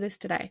needs to hear this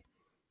today.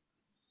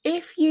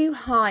 If you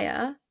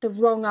hire the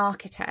wrong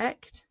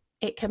architect,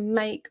 it can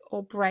make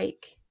or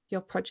break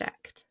your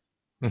project.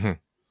 Mm-hmm.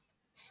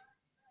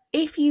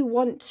 If you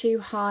want to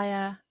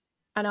hire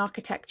an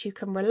architect you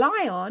can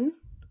rely on,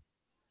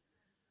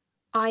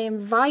 I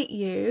invite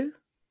you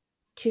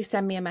to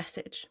send me a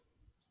message.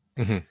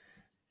 Mm-hmm.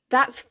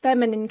 That's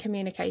feminine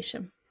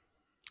communication.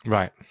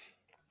 Right.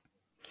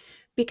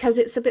 Because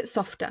it's a bit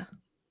softer.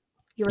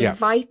 You're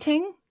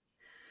inviting,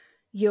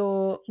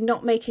 you're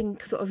not making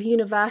sort of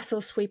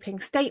universal sweeping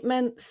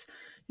statements.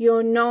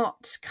 You're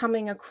not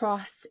coming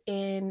across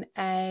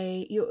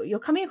you're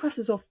coming across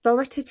as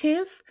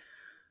authoritative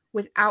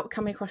without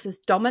coming across as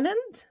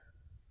dominant.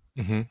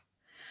 Mm-hmm.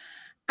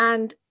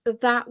 And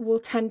that will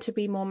tend to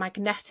be more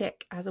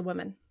magnetic as a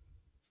woman.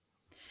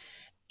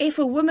 If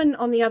a woman,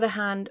 on the other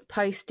hand,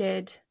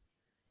 posted,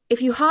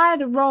 if you hire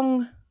the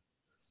wrong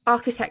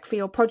architect for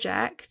your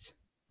project,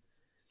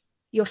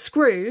 you're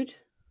screwed.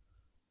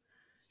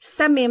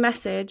 Send me a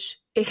message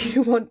if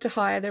you want to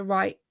hire the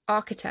right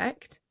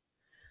architect.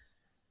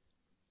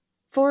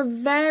 For a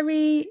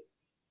very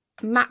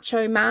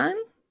macho man,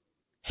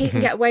 he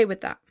can get away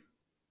with that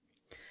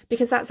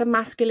because that's a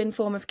masculine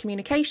form of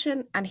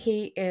communication and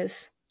he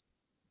is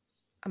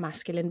a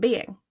masculine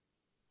being.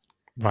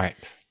 Right.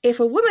 If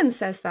a woman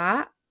says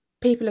that,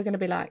 people are going to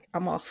be like,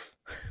 I'm off,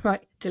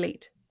 right?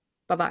 Delete.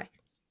 Bye-bye.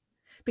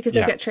 Because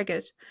they'll get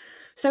triggered.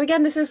 So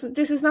again, this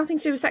is nothing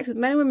to do with sex.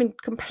 Men and women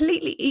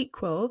completely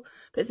equal,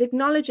 but it's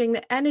acknowledging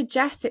that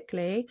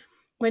energetically,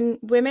 when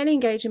women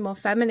engage in more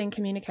feminine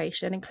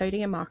communication,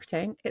 including in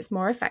marketing, it's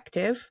more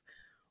effective.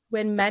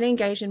 When men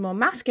engage in more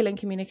masculine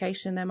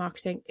communication in their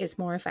marketing, it's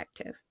more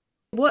effective.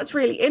 What's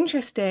really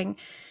interesting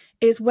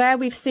is where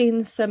we've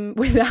seen some,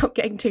 without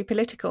getting too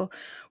political,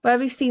 where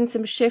we've seen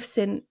some shifts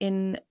in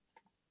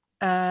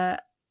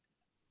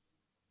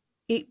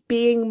it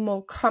being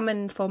more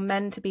common for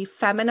men to be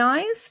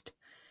feminized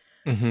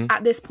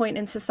at this point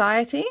in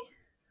society.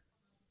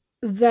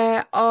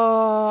 There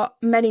are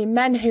many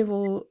men who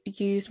will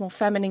use more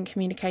feminine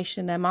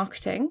communication in their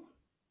marketing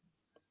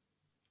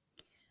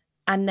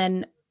and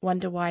then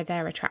wonder why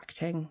they're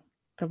attracting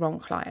the wrong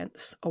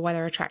clients, or whether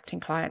they're attracting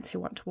clients who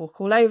want to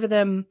walk all over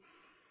them,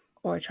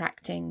 or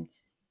attracting,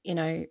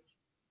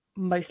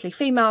 mostly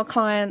female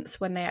clients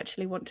when they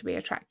actually want to be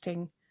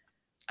attracting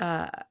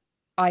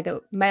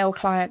either male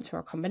clients or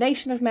a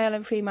combination of male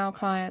and female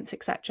clients,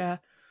 etc.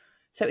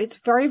 So it's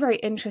very, very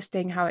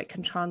interesting how it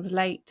can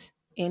translate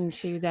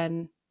into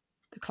then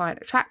the client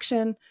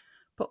attraction,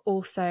 but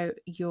also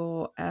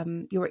your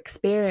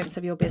experience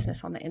of your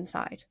business on the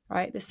inside,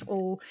 right?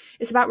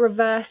 It's about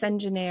reverse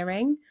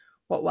engineering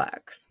what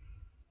works.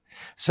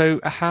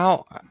 So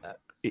how,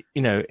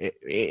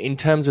 in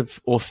terms of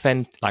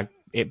authentic, like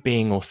it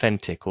being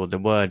authentic, or the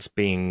words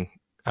being,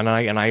 and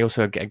I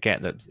also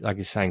get that, like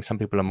you're saying, some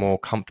people are more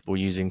comfortable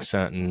using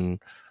certain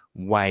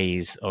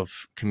ways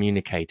of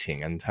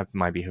communicating and have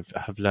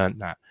learned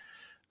that.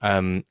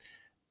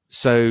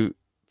 So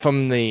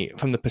from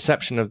the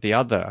perception of the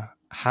other,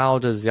 how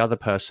does the other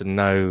person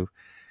know?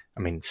 I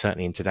mean,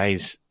 certainly in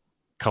today's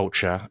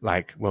culture,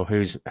 like, well,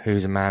 who's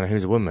a man and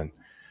who's a woman,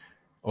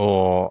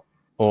 or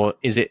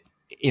is it,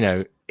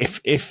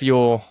 if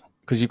you're,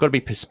 because you've got to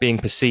be being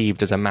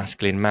perceived as a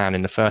masculine man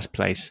in the first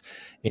place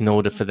in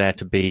order for there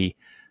to be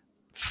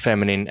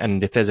feminine,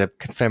 and if there's a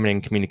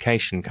feminine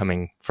communication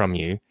coming from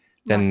you,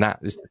 then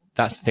that's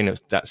the thing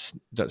that's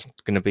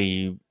going to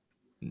be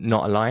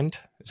not aligned.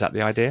 Is that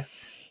the idea?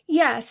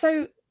 Yeah.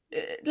 So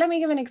let me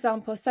give an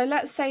example. So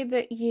let's say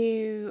that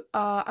you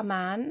are a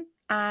man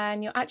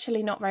and you're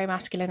actually not very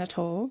masculine at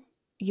all.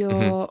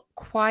 You're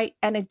quite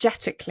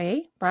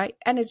energetically, right?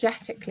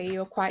 Energetically,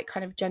 you're quite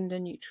kind of gender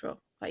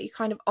neutral. Like you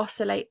kind of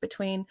oscillate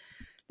between a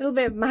little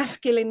bit of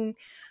masculine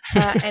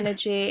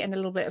energy and a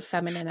little bit of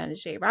feminine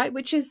energy, right?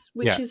 Which is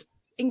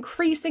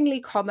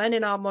increasingly common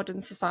in our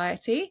modern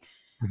society,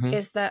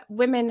 is that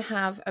women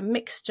have a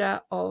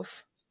mixture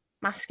of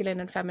masculine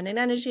and feminine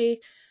energy,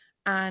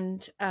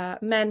 and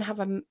men have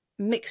a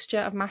mixture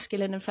of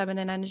masculine and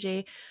feminine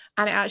energy,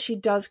 and it actually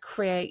does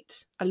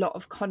create a lot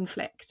of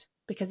conflict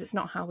because it's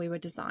not how we were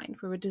designed.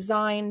 We were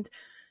designed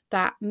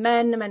that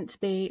men are meant to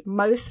be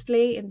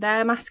mostly in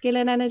their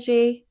masculine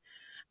energy,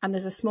 and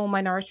there's a small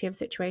minority of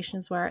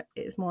situations where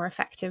it is more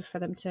effective for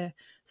them to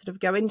sort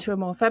of go into a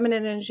more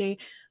feminine energy,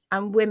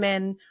 and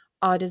women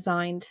are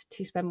designed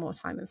to spend more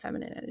time in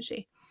feminine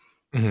energy.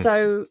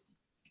 So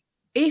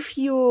if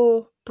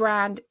your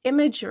brand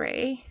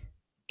imagery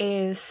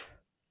is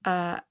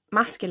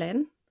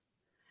masculine,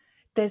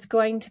 there's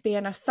going to be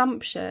an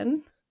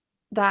assumption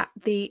that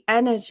the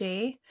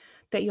energy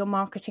that your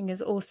marketing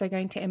is also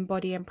going to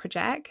embody and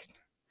project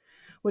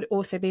would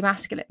also be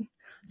masculine.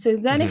 So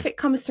then if it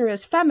comes through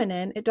as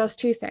feminine, it does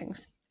two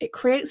things. It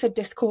creates a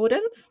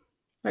discordance,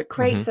 or it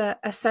creates a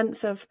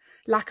sense of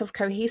lack of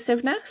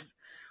cohesiveness,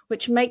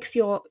 which makes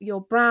your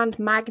brand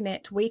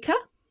magnet weaker.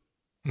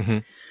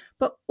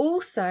 But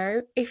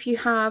also, if you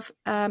have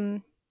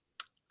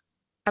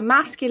a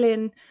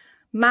masculine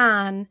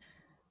man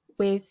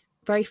with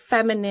very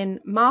feminine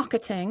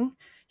marketing,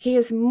 he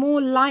is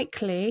more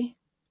likely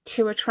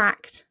to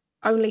attract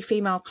only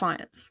female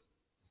clients.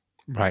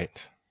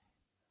 Right.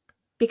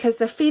 Because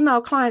the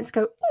female clients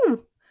go,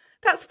 "Oh,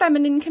 that's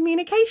feminine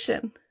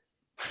communication.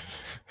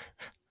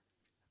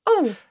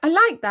 Oh, I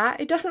like that.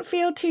 It doesn't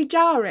feel too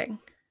jarring."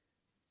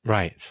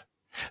 Right.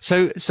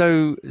 So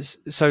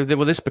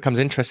this becomes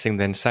interesting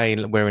then. Say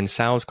we're in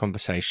sales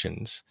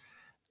conversations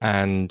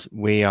and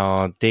we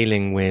are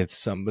dealing with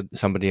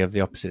somebody of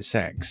the opposite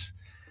sex.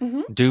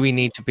 Mm-hmm. Do we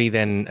need to be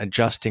then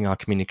adjusting our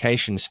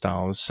communication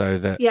styles so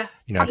that,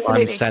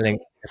 absolutely.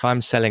 if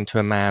I'm selling to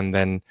a man,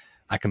 then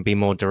I can be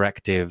more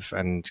directive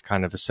and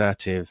kind of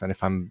assertive, and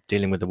if I'm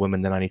dealing with a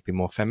woman, then I need to be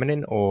more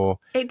feminine? Or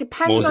it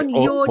depends on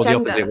your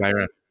gender. The opposite way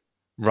around.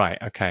 Right.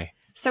 Okay.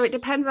 So it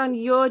depends on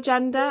your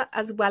gender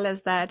as well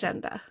as their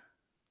gender.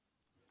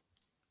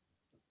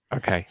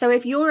 Okay. So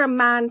if you're a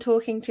man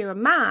talking to a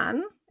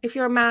man, if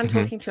you're a man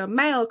talking to a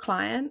male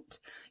client,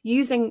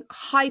 using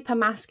hyper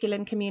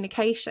masculine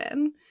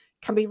communication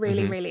can be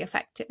really, really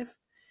effective.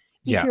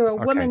 If you're a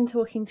woman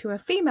talking to a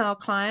female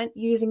client,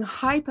 using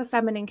hyper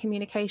feminine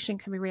communication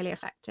can be really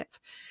effective.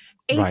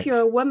 If you're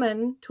a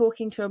woman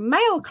talking to a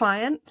male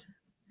client,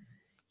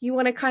 you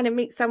want to kind of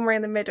meet somewhere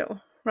in the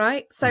middle,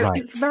 right? So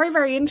it's very,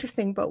 very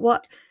interesting. But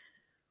what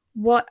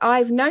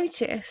I've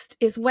noticed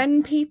is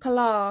when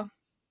people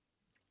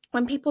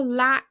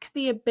lack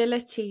the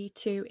ability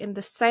to, in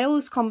the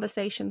sales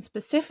conversation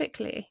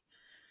specifically,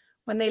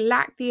 when they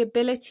lack the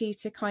ability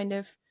to kind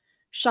of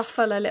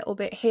shuffle a little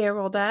bit here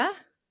or there,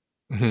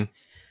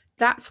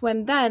 that's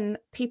when then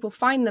people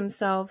find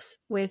themselves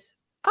with,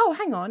 oh,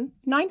 hang on,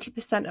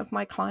 90% of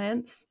my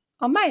clients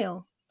are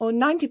male or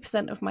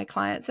 90% of my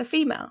clients are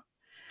female.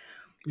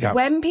 Yeah.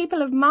 When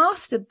people have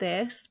mastered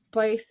this,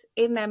 both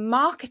in their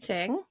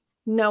marketing,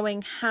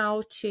 knowing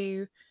how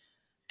to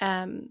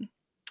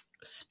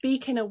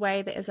speak in a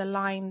way that is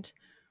aligned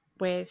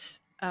with,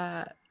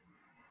 feminine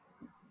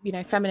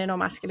or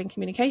masculine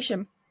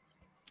communication,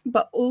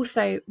 but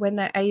also when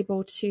they're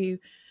able to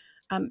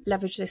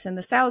leverage this in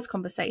the sales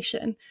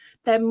conversation,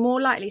 they're more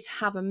likely to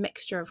have a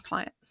mixture of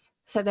clients.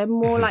 So they're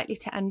more likely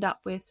to end up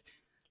with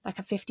like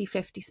a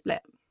 50-50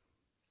 split,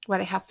 where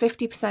they have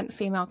 50%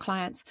 female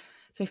clients,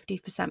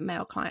 50%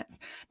 male clients.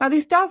 Now,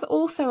 this does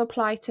also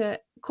apply to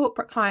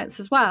corporate clients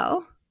as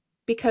well,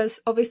 because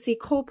obviously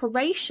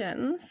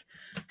corporations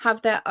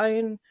have their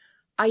own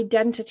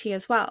identity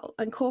as well.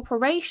 And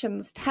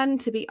corporations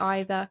tend to be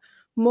either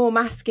more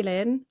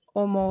masculine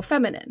or more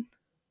feminine.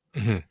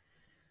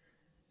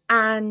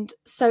 And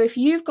so if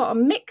you've got a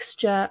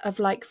mixture of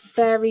like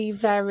very,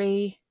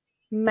 very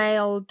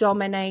male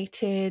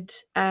dominated,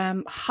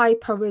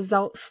 hyper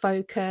results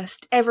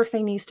focused,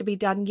 everything needs to be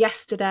done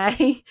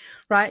yesterday,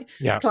 right?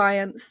 Yeah.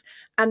 Clients,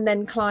 and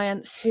then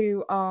clients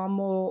who are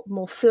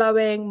more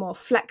flowing, more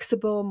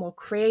flexible, more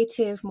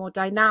creative, more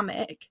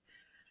dynamic.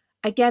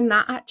 Again,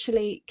 that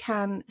actually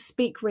can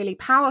speak really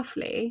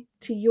powerfully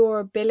to your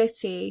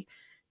ability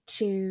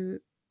to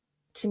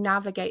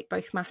navigate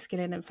both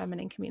masculine and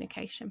feminine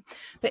communication.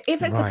 But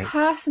if it's a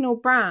personal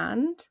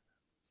brand,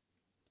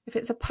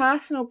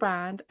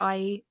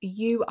 i.e.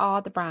 you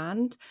are the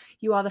brand,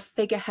 you are the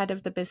figurehead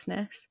of the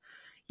business,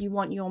 you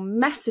want your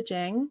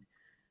messaging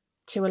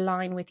to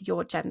align with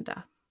your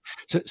gender.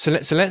 So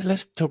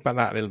let's talk about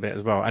that a little bit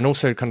as well, and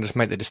also kind of just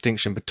make the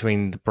distinction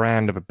between the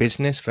brand of a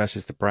business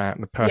versus the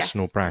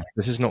personal brand.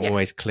 This is not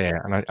always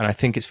clear, and I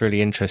think it's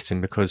really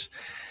interesting because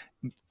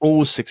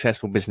all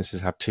successful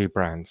businesses have two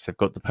brands. They've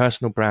got the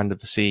personal brand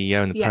of the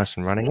CEO and the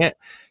person running it.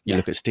 You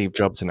look at Steve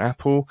Jobs and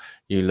Apple,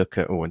 you look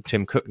at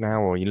Tim Cook now,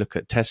 or you look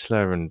at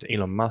Tesla and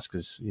Elon Musk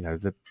as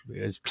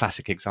as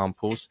classic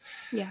examples.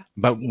 Yeah.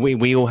 But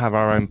we all have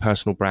our own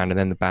personal brand, and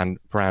then the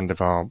brand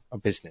of our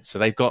business. So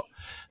they've got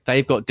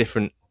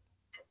different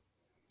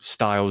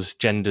styles,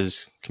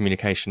 genders,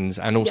 communications,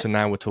 and also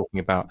now we're talking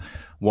about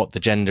what the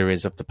gender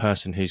is of the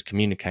person who's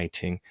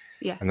communicating.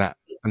 Yeah.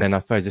 And then I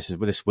suppose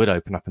this would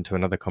open up into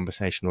another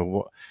conversation of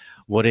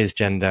what is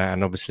gender,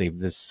 and obviously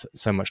there's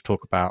so much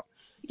talk about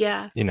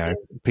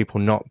people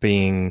not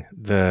being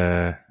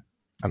the.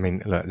 I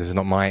mean, look, this is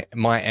not my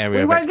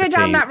area. We won't go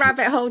down that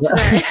rabbit hole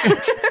today.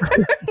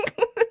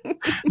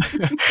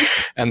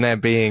 And there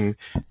being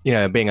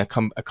a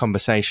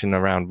conversation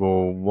around,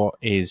 well, what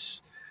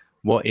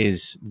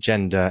is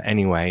gender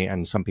anyway?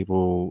 And some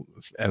people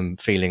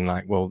feeling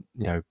like, well,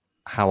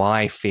 how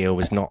I feel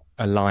is not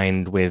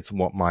aligned with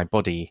what my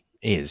body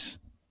is.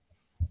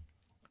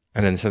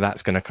 And then so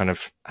that's going to kind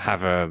of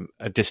have a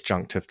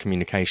disjunct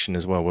communication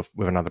as well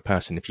with another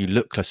person. If you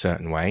look a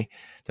certain way,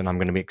 then I'm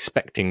going to be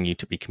expecting you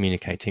to be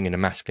communicating in a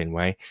masculine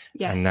way.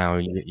 Yes. And now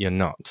you're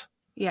not.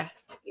 Yes.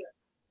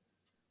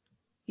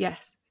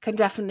 Can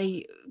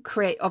definitely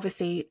create,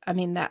 obviously, I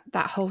mean, that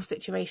whole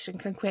situation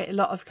can create a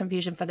lot of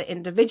confusion for the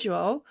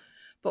individual,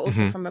 but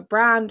also from a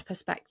brand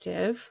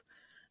perspective,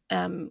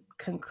 can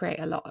create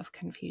a lot of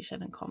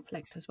confusion and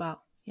conflict as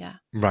well. Yeah.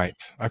 Right.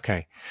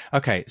 Okay.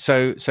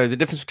 So the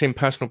difference between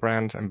personal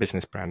brand and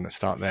business brand, let's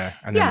start there,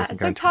 and then we can go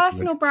So into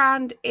personal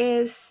brand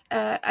is,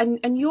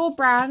 and your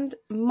brand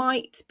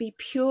might be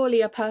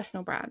purely a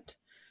personal brand.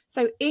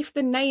 So if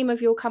the name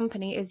of your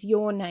company is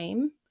your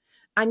name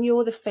and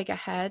you're the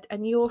figurehead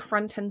and you're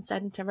front and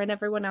center and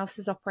everyone else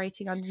is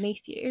operating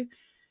underneath you,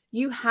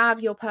 you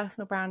have your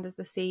personal brand as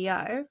the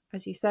CEO,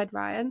 as you said,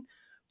 Ryan,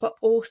 but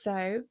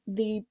also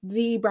the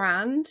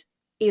brand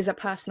is a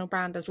personal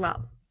brand as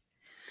well.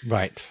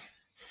 Right.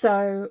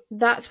 So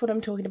that's what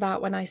I'm talking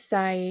about when I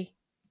say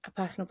a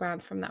personal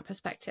brand from that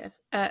perspective.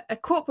 A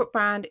corporate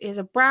brand is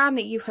a brand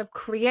that you have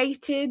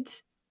created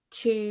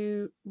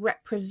to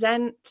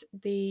represent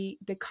the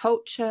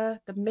culture,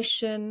 the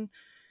mission,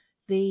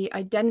 the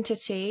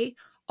identity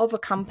of a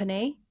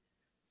company,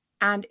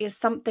 and is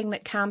something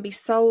that can be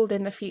sold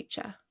in the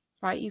future,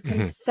 right? You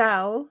can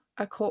sell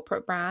a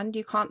corporate brand.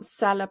 You can't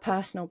sell a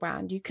personal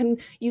brand. You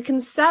can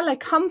sell a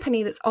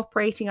company that's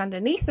operating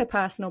underneath a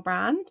personal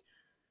brand,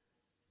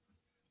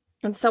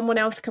 and someone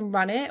else can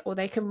run it or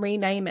they can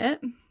rename it.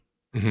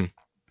 So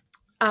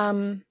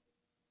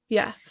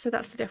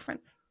that's the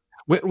difference.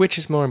 Which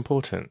is more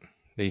important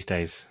these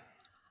days?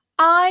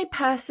 I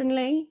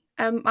personally,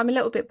 I'm a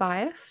little bit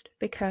biased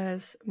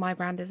because my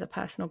brand is a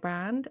personal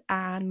brand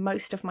and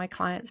most of my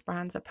clients'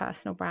 brands are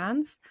personal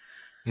brands.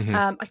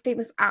 I think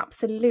there's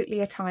absolutely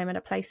a time and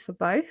a place for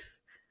both,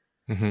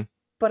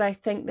 but I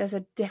think there's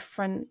a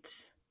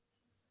different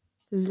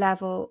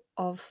level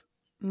of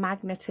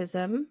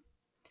magnetism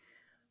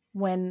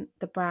when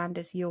the brand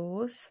is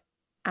yours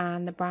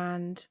and the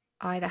brand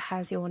either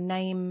has your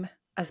name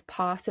as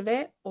part of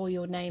it or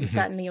your name,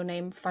 certainly your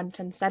name front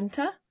and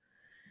center.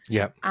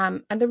 Yeah.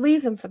 And the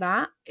reason for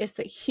that is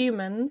that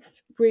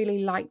humans really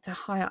like to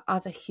hire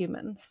other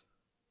humans.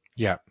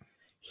 Yeah.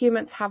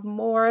 Humans have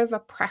more of a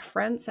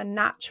preference, a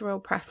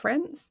natural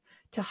preference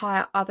to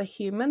hire other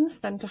humans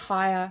than to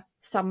hire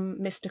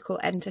some mystical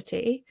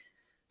entity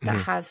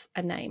that has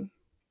a name.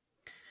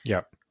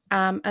 Yeah.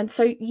 And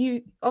so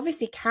you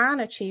obviously can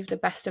achieve the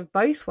best of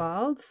both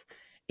worlds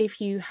if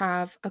you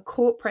have a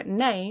corporate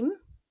name,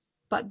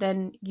 but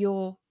then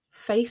your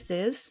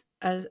faces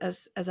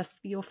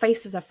your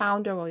face as a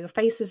founder or your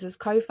faces as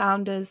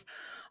co-founders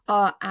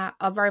are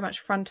very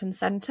much front and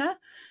center,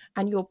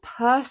 and your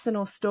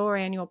personal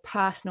story and your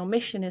personal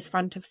mission is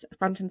front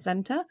and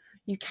center.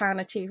 You can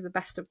achieve the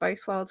best of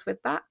both worlds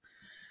with that.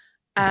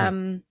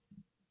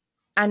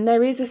 And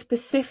there is a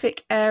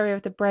specific area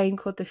of the brain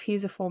called the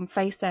fusiform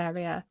face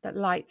area that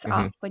lights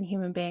up when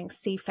human beings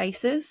see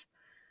faces.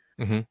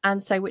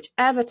 And so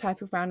whichever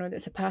type of brand, whether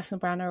it's a personal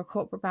brand or a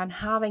corporate brand,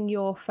 having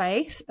your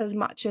face, as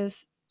much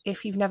as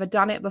if you've never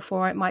done it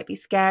before, it might be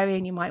scary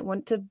and you might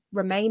want to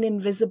remain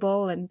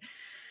invisible and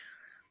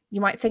you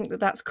might think that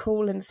that's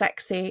cool and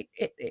sexy.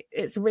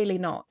 It's really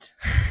not.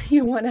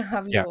 You want to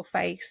have your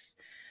face.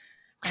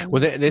 And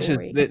well, this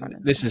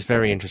is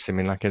very interesting. I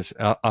mean, like, as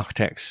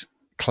architects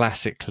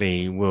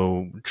classically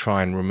will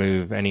try and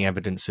remove any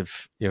evidence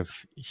of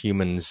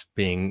humans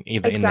being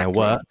either in their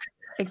work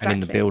and in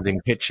the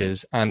building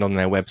pictures and on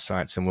their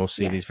websites, and we'll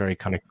see these very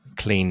kind of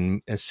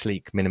clean,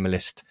 sleek,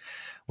 minimalist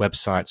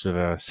websites with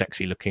a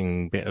sexy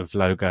looking bit of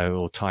logo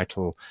or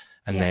title,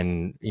 and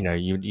then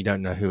you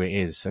don't know who it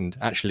is, and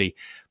actually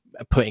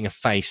putting a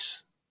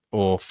face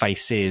or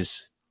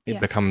faces,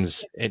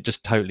 it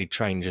just totally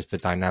changes the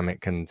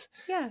dynamic and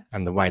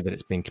the way that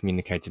it's being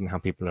communicated and how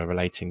people are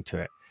relating to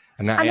it.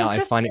 And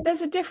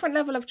there's a different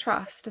level of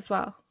trust as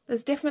well.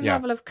 There's a different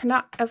level of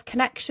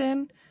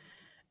connection,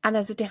 and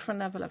there's a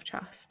different level of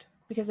trust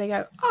because they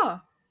go,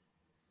 oh,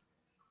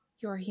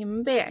 you're a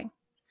human being.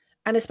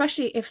 And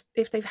especially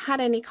if they've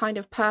had any kind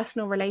of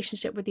personal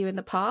relationship with you in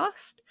the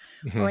past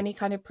or any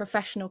kind of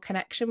professional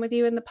connection with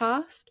you in the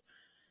past,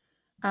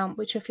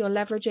 which if you're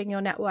leveraging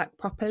your network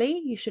properly,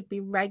 you should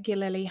be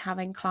regularly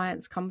having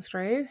clients come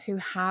through who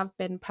have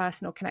been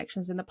personal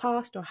connections in the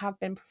past or have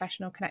been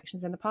professional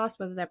connections in the past,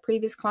 whether they're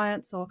previous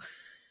clients or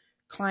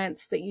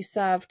clients that you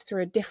served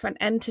through a different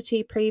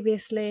entity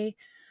previously.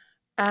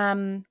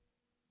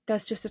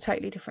 There's just a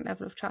totally different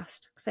level of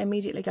trust because they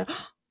immediately go,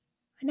 oh,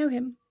 I know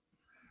him.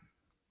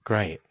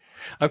 Great.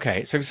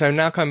 Okay. So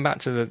now coming back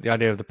to the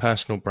idea of the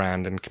personal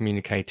brand and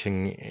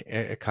communicating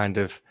a kind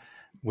of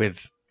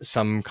with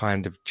some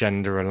kind of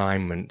gender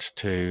alignment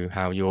to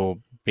how you're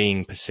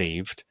being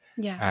perceived,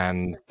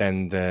 and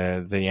then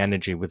the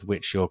energy with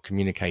which you're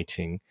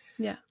communicating.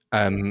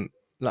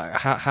 Like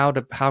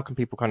how can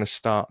people kind of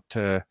start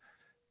to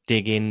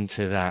dig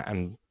into that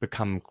and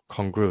become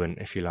congruent,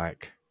 if you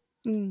like?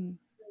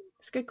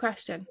 It's a good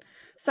question.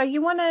 So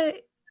you want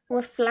to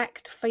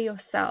reflect for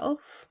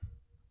yourself.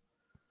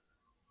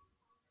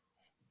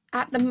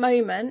 At the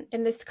moment,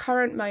 in this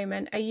current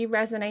moment, are you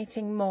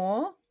resonating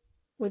more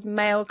with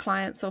male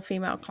clients or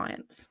female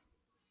clients?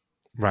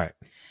 Right.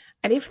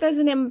 And if there's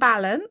an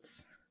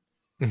imbalance,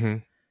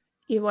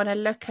 you want to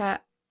look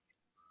at,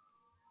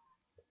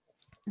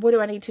 what do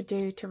I need to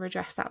do to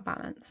redress that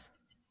balance?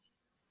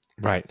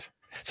 Right.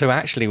 So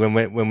actually, when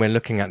we're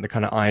looking at the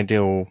kind of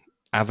ideal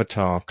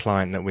avatar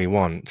client that we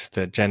want,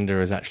 that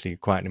gender is actually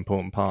quite an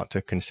important part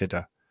to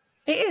consider.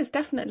 It is,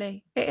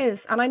 definitely. It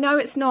is. And I know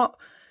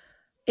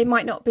it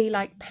might not be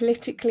like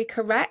politically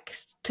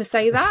correct to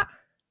say that.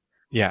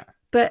 Yeah.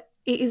 But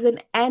it is an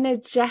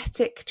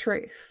energetic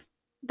truth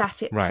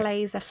that it Right.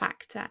 plays a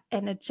factor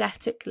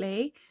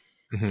energetically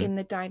Mm-hmm. in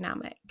the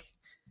dynamic,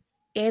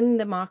 in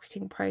the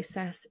marketing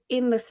process,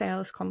 in the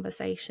sales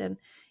conversation.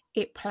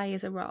 It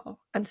plays a role.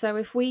 And so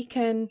if we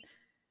can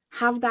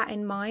have that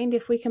in mind,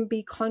 if we can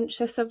be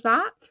conscious of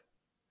that,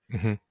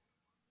 Mm-hmm.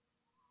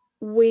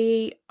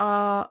 we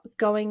are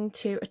going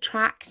to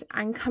attract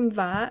and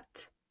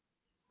convert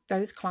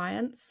those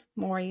clients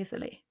more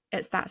easily.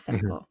 It's that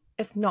simple. Mm-hmm.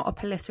 It's not a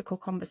political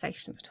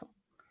conversation at all.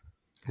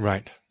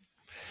 Right.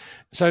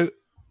 So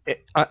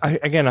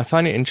I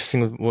find it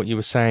interesting what you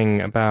were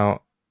saying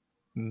about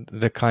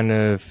the kind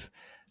of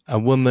a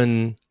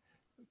woman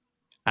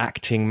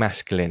acting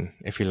masculine,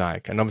 if you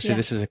like. And obviously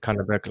this is a kind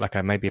of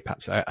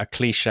perhaps a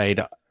cliched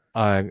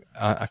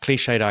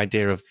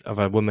idea of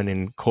a woman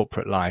in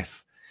corporate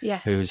life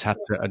who's had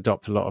to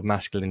adopt a lot of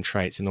masculine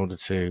traits in order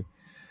to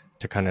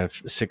kind of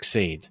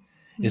succeed.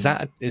 Is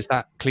that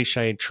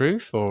cliched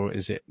truth, or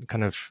is it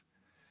kind of...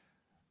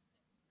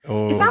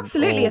 It's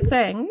absolutely a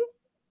thing.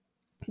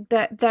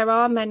 That there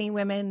are many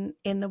women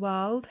in the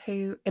world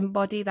who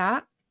embody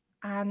that.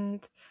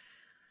 And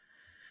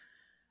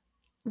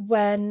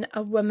when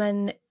a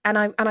woman, and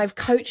I've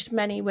coached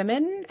many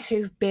women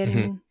who've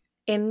been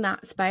in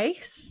that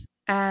space,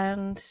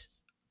 and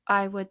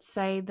I would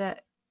say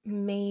that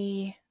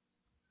me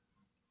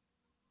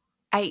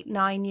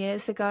 8-9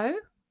 years ago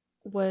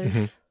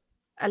was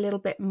a little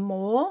bit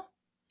more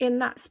in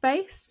that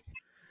space.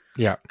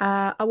 Yeah.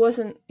 I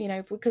wasn't,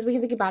 because we can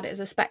think about it as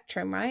a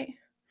spectrum, right?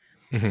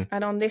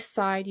 And on this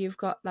side, you've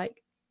got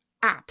like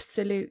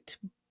absolute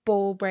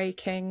ball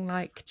breaking,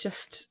 like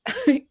just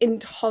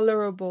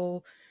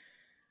intolerable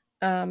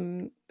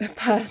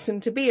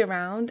person to be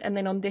around. And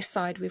then on this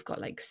side, we've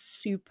got like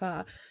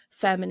super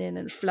feminine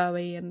and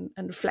flowy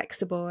and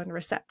flexible and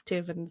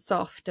receptive and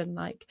soft and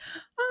like,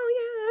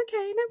 oh yeah,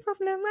 okay, no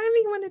problem. Whatever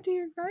you want to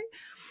do, right?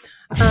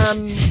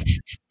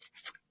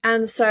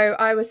 And so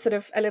I was sort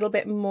of a little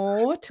bit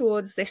more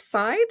towards this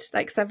side,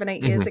 like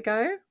 7-8 years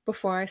ago,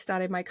 before I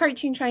started my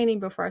coaching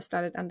training, before I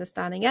started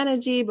understanding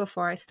energy,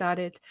 before I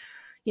started,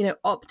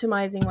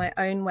 optimizing my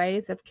own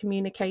ways of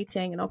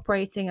communicating and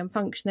operating and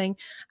functioning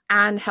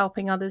and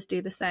helping others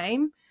do the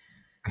same.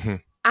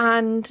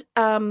 And,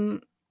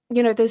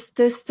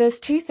 there's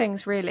two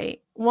things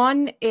really.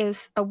 One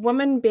is a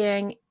woman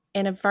being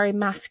in a very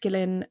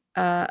masculine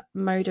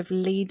mode of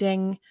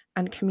leading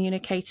and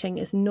communicating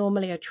is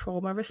normally a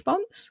trauma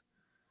response,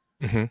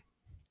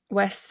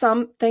 where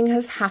something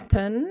has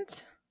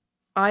happened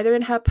either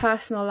in her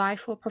personal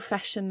life or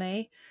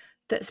professionally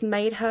that's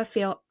made her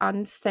feel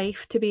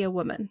unsafe to be a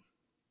woman.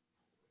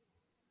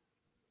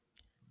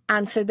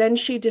 And so then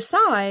she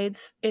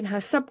decides in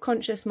her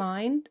subconscious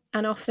mind,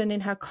 and often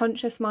in her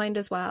conscious mind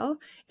as well,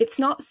 it's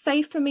not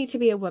safe for me to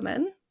be a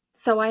woman,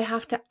 so I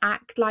have to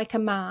act like a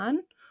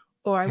man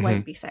or I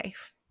won't be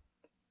safe.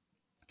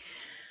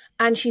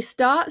 And she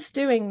starts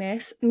doing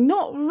this,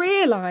 not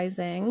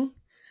realizing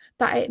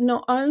that it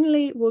not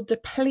only will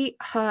deplete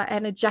her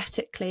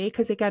energetically,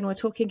 because again, we're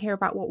talking here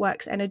about what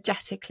works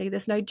energetically.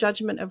 There's no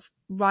judgment of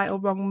right or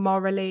wrong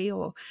morally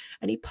or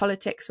any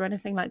politics or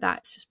anything like that.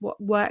 It's just what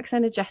works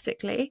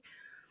energetically.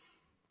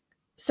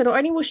 So not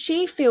only will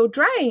she feel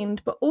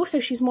drained, but also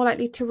she's more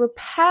likely to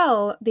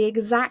repel the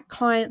exact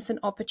clients and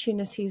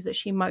opportunities that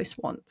she most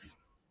wants.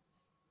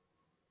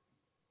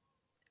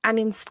 And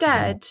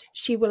instead,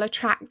 she will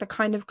attract the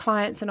kind of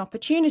clients and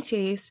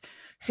opportunities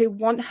who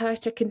want her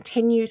to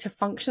continue to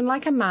function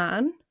like a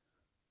man,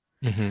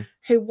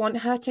 who want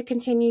her to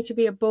continue to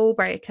be a ball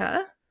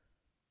breaker,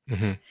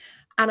 and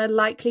are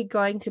likely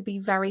going to be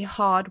very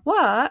hard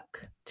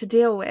work to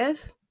deal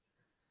with,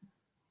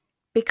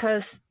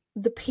 because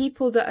the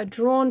people that are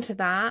drawn to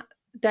that,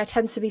 there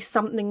tends to be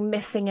something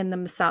missing in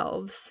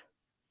themselves.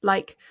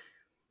 Like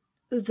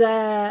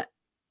they're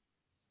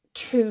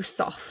too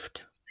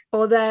soft,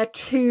 or they're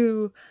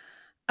too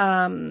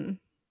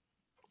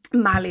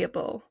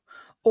malleable,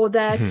 or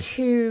they're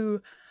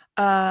too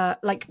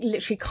like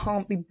literally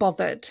can't be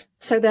bothered.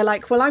 So they're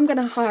like, well, I'm going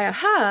to hire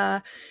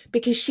her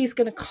because she's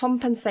going to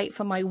compensate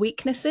for my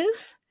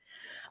weaknesses.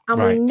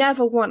 And we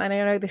never want, and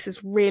I know this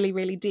is really,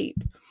 really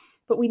deep,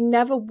 but we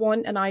never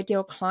want an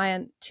ideal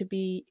client to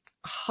be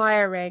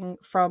hiring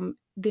from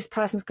this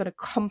person's going to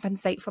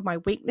compensate for my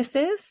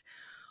weaknesses.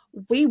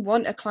 We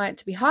want a client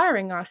to be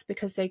hiring us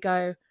because they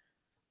go,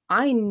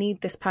 I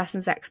need this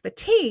person's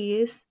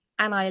expertise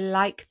and I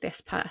like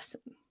this person,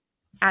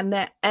 and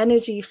their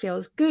energy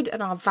feels good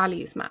and our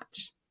values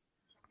match.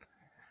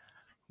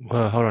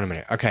 Well, hold on a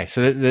minute. Okay,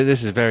 so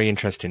this is very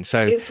interesting.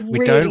 So it's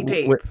really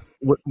deep.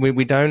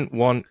 We don't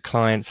want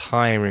clients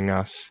hiring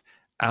us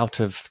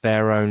out of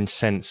their own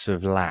sense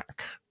of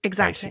lack.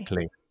 Exactly.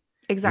 Basically.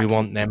 Exactly. We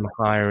want them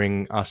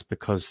hiring us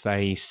because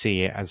they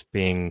see it as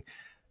being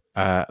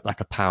like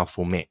a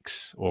powerful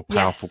mix or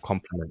powerful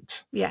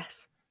complement.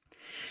 Yes.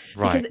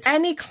 Because Right.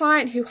 any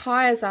client who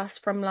hires us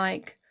from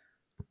like,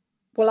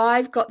 well,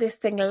 I've got this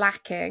thing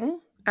lacking,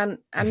 and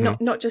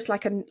not just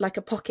like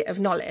a pocket of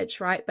knowledge,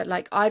 right? But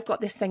like, I've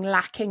got this thing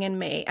lacking in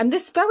me. And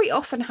this very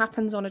often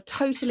happens on a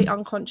totally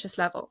unconscious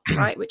level,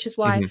 right? Which is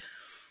why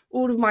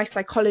all of my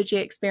psychology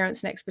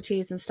experience and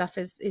expertise and stuff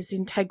is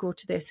integral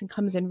to this and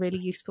comes in really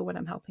useful when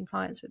I'm helping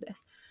clients with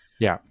this.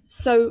 Yeah.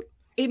 So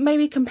it may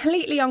be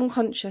completely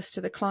unconscious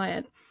to the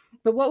client,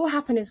 but what will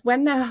happen is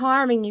when they're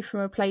hiring you from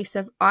a place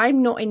of,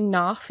 I'm not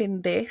enough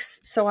in this,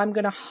 so I'm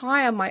going to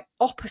hire my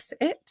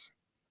opposite,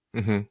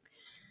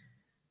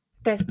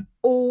 there's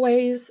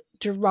always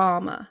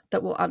drama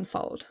that will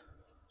unfold.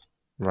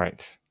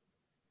 Right.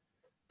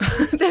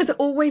 There's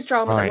always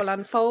drama that will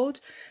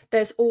unfold.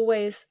 There's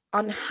always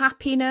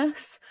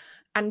unhappiness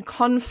and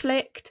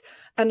conflict,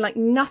 and like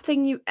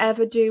nothing you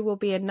ever do will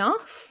be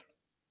enough.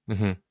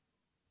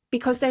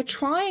 Because they're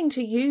trying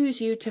to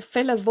use you to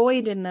fill a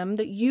void in them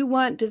that you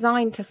weren't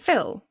designed to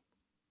fill.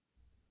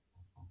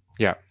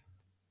 Yeah.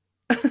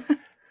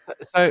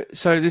 So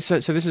this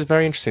is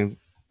very interesting.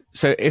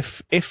 So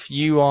if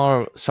you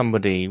are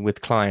somebody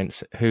with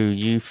clients who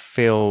you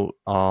feel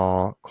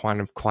are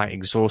kind of quite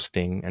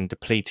exhausting and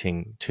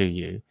depleting to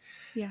you,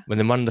 well,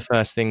 then one of the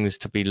first things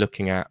to be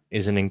looking at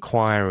is an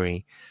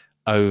inquiry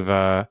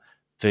over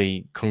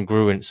the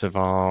congruence of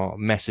our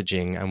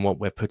messaging and what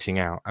we're putting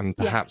out, and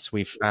perhaps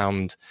we've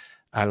found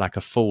like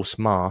a false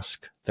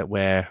mask that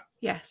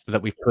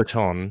we've put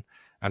on,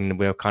 and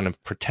we're kind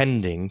of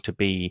pretending to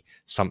be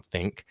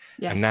something,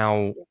 and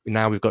now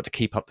we've got to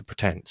keep up the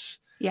pretense.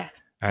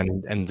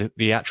 And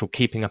the actual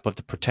keeping up of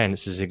the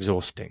pretense is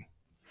exhausting.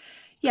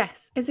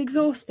 Yes, it's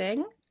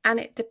exhausting, and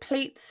it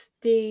depletes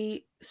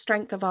the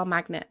strength of our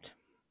magnet.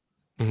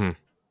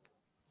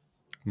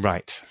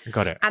 Right,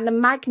 got it. And the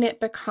magnet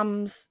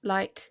becomes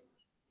like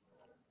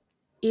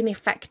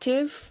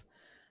ineffective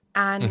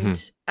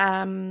and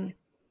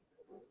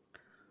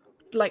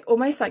like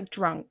almost like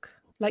drunk.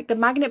 Like the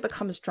magnet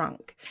becomes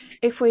drunk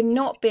if we're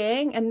not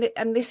being,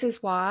 and this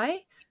is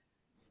why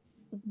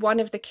one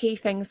of the key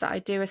things that I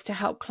do is to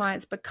help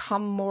clients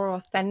become more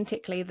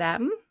authentically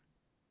them.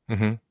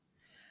 And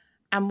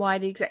why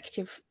the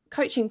executive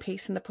coaching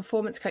piece and the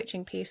performance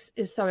coaching piece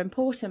is so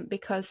important,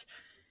 because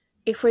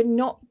if we're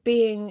not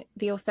being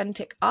the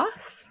authentic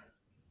us,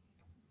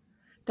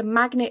 the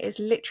magnet is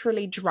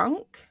literally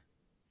drunk.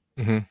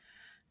 And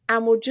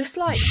we'll just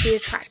like be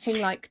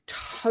attracting like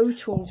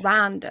total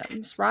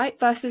randoms, right?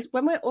 Versus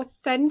when we're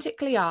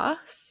authentically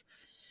us,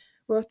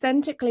 we're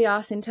authentically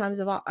us in terms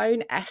of our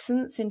own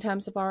essence, in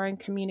terms of our own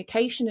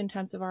communication, in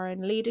terms of our own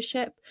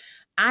leadership,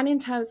 and in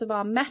terms of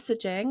our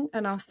messaging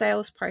and our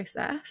sales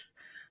process.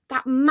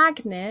 That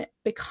magnet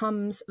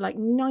becomes like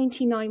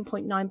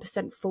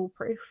 99.9%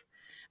 foolproof.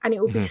 And it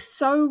will be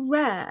so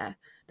rare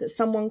that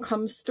someone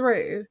comes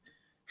through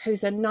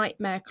who's a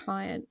nightmare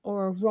client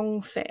or a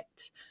wrong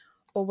fit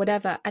or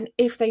whatever. And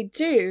if they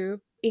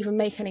do even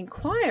make an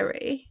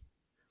inquiry,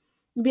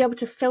 you'll be able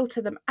to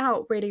filter them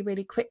out really,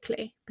 really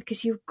quickly,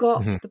 because you've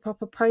got the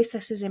proper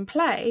processes in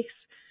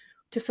place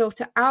to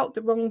filter out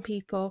the wrong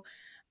people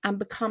and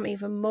become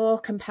even more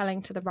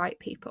compelling to the right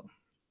people.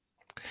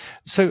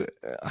 So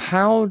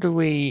how do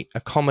we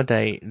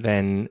accommodate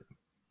then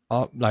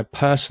like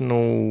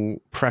personal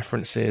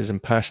preferences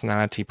and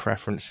personality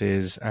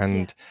preferences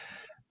and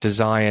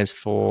desires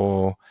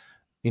for,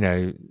 you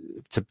know,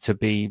 to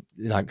be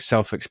like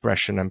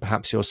self-expression, and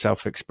perhaps your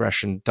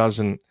self-expression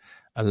doesn't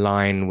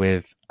align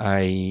with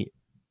a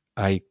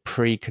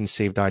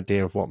preconceived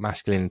idea of what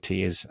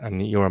masculinity is,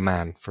 and you're a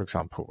man, for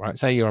example, right?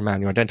 Say you're a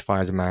man, you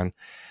identify as a man,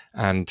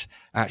 and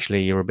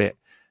actually you're a bit,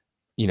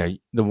 you know,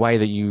 the way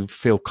that you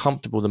feel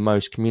comfortable the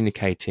most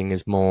communicating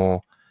is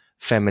more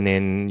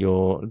feminine.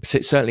 You're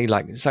certainly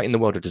like, it's like in the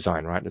world of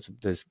design, right?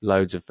 There's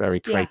loads of very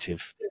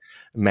creative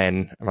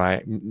men,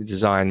 right?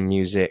 Design,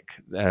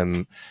 music,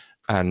 and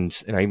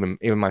you know,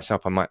 even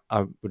myself,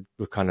 I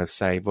would kind of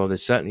say, well,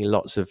 there's certainly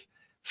lots of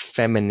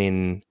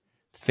feminine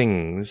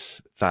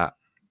things that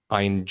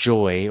I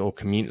enjoy or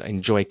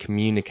enjoy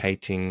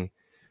communicating.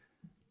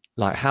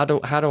 Like, how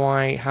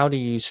do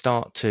you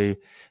start to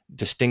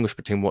distinguish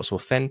between what's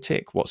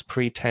authentic, what's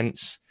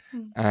pretense,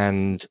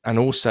 and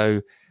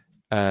also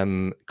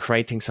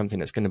creating something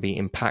that's going to be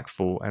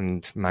impactful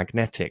and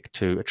magnetic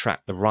to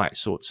attract the right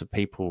sorts of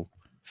people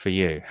for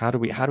you? How do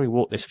we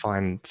walk this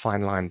fine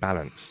line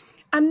balance?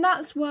 And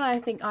that's why I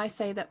think I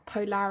say that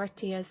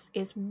polarity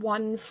is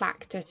one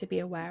factor to be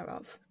aware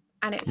of.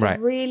 And it's a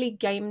really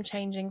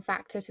game-changing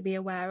factor to be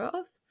aware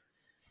of.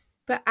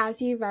 But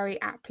as you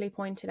very aptly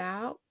pointed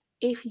out,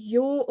 if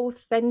your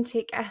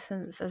authentic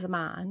essence as a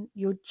man,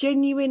 your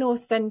genuine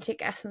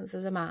authentic essence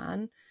as a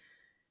man,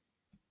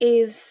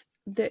 is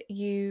that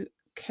you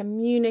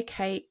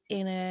communicate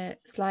in a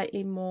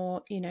slightly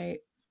more, you know,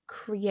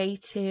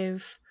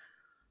 creative,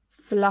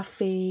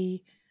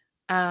 fluffy,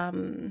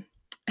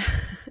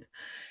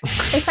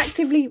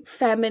 effectively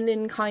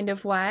feminine kind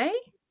of way,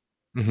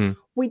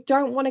 we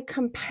don't want to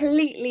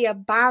completely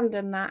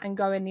abandon that and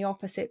go in the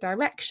opposite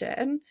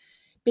direction,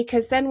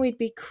 because then we'd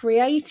be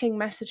creating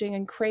messaging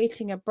and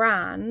creating a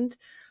brand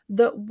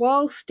that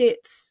whilst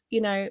it's,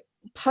 you know,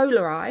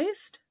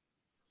 polarized,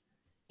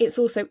 it's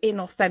also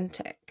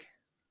inauthentic.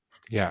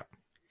 Yeah.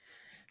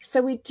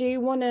 So we do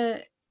want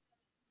to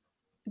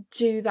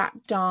do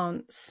that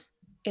dance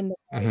in the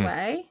right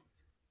way.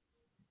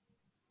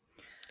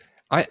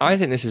 I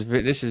think this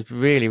is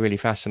really, really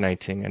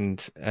fascinating,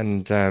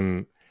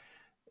 and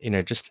you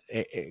know, just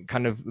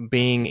kind of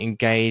being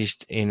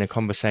engaged in a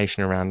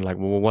conversation around like,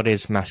 well, what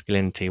is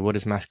masculinity? What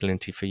is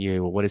masculinity for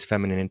you? Or what is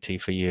femininity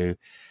for you?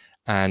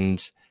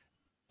 And,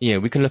 you know,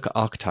 we can look at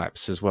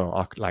archetypes as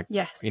well, like,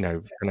 Yes. you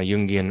know, kind of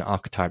Jungian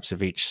archetypes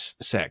of each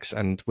sex.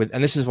 And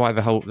this is why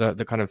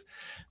the kind of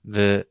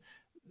the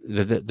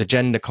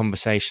gender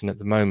conversation at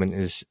the moment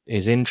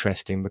is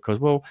interesting, because,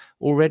 well,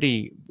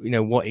 already, you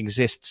know, what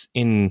exists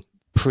in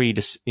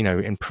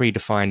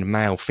predefined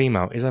male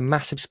female is a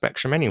massive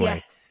spectrum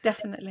anyway. Yes,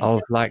 definitely.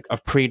 Of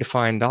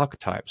predefined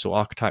archetypes, or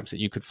archetypes that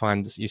you could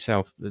find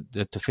yourself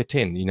to fit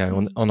in. You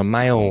know, on a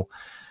male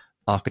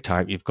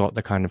archetype, you've got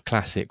the kind of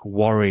classic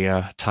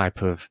warrior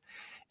type of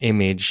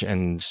image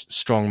and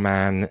strong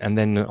man, and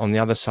then on the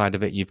other side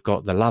of it, you've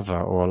got the lover,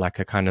 or like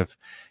a kind of,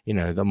 you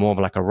know, the more of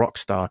like a rock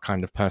star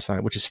kind of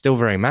person, which is still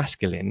very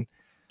masculine.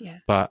 Yeah.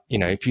 But, you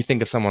know, if you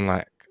think of someone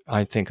like,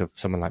 I think of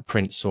someone like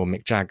Prince or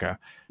Mick Jagger,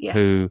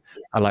 who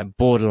are like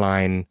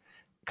borderline,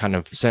 kind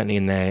of, certainly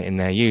in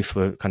their youth,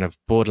 were kind of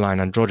borderline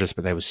androgynous,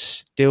 but they were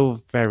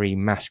still very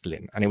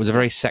masculine, and it was a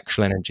very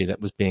sexual energy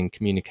that was being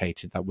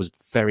communicated that was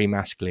very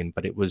masculine,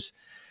 but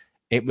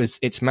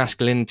its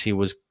masculinity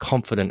was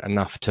confident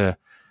enough to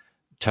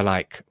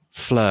like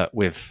flirt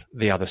with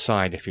the other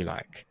side, if you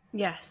like.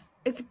 Yes,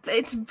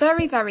 it's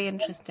very, very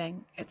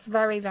interesting. It's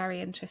very,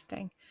 very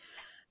interesting,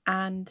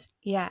 and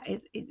yeah,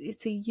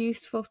 it's a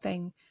useful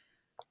thing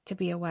to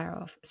be aware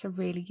of. It's a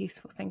really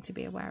useful thing to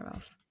be aware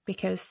of,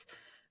 because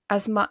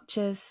as much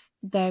as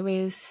there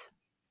is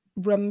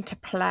room to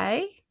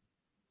play,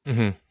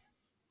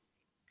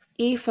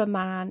 if a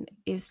man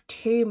is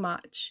too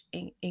much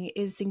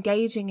is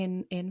engaging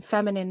in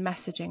feminine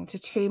messaging to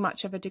too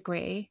much of a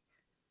degree,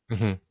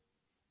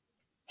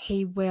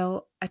 he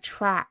will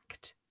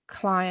attract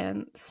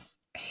clients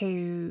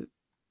who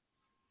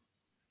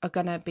are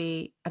going to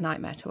be a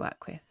nightmare to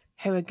work with,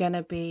 who are going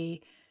to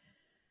be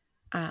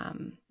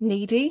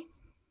needy.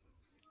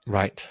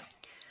 Right.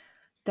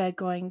 They're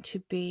going to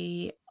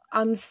be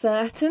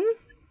uncertain.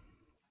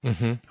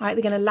 Right. They're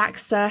going to lack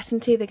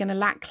certainty. They're going to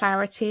lack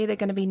clarity. They're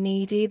going to be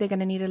needy. They're going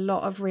to need a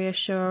lot of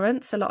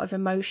reassurance, a lot of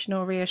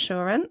emotional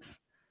reassurance,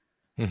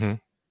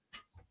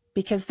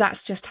 because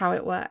that's just how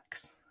it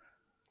works.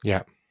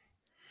 Yeah.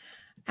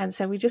 And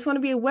so we just want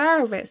to be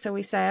aware of it. So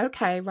we say,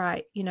 okay,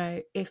 right, you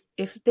know, if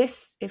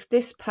this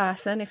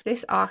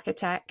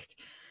architect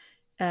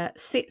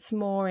sits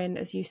more in,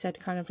 as you said,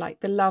 kind of like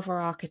the lover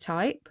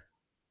archetype,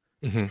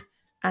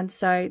 and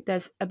so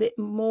there's a bit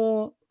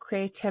more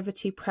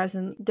creativity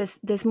present,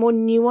 there's more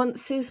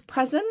nuances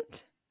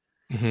present,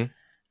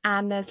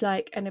 and there's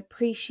like an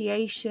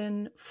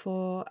appreciation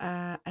for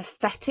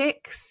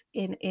aesthetics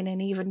in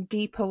an even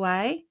deeper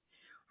way,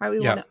 right? We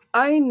want to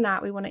own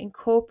that, we want to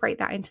incorporate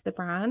that into the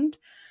brand,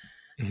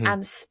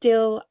 and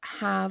still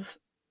have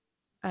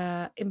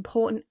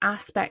important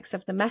aspects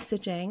of the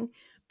messaging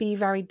be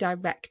very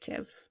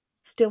directive,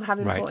 still have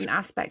important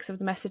aspects of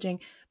the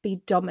messaging be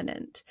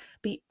dominant,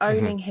 be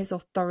owning his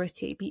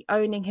authority, be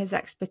owning his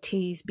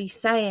expertise, be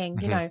saying,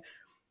 you know,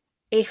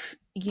 if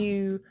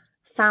you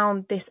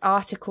found this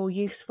article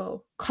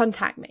useful,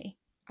 contact me.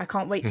 I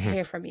can't wait to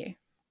hear from you.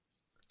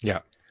 Yeah.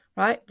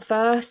 Right.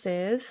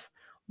 Versus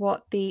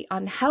what the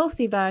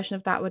unhealthy version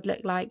of that would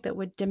look like, that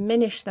would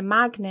diminish the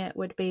magnet,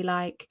 would be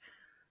like,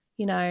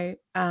 you know,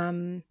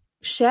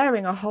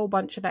 sharing a whole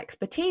bunch of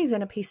expertise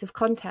in a piece of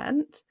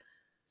content,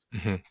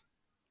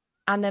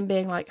 and then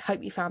being like,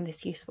 hope you found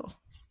this useful.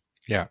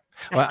 Yeah.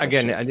 Well,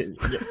 again,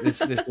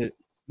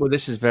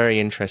 this is very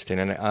interesting.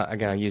 And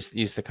again, I use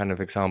the kind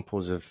of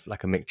examples of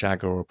like a Mick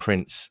Jagger or a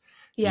Prince.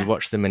 You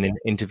watch them in an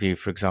interview,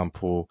 for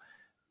example,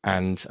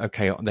 and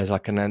okay, there's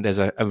like there's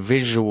a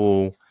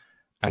visual,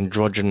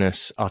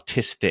 androgynous,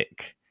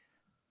 artistic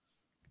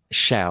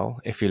shell,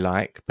 if you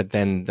like, but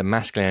then the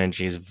masculine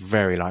energy is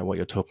very like what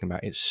you're talking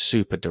about. It's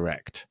super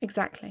direct.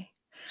 Exactly.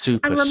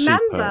 Super, and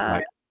remember,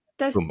 super,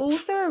 there's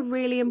also a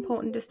really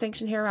important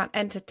distinction here around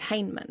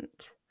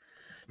entertainment.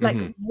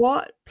 Like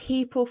what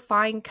people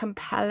find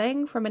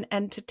compelling from an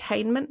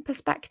entertainment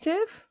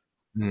perspective.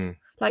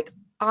 Like,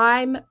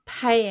 I'm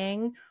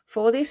paying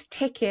for this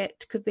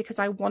ticket because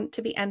I want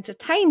to be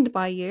entertained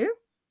by you.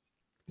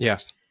 Yeah.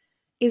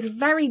 Is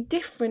very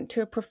different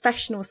to a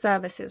professional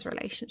services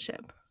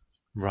relationship.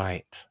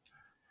 Right.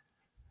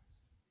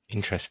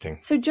 Interesting.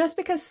 So just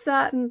because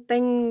certain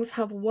things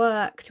have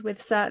worked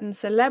with certain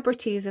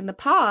celebrities in the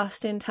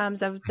past in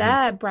terms of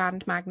their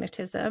brand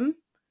magnetism,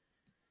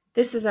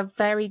 this is a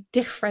very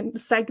different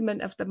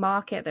segment of the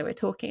market that we're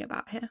talking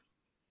about here.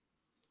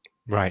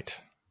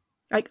 Right.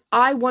 Like,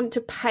 I want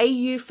to pay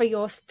you for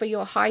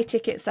your high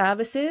ticket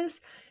services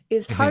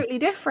is totally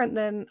different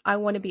than I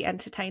want to be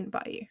entertained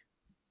by you.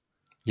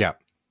 Yeah.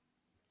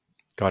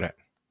 Got it.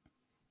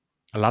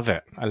 I love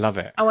it. I love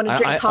it. I want to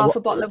drink half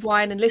a bottle of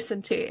wine and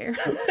listen to you.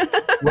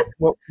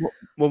 Well,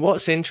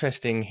 what's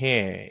interesting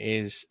here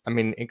is, I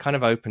mean, it kind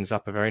of opens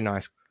up a very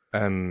nice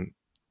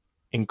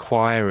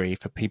inquiry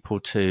for people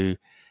to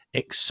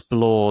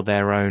explore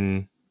their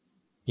own,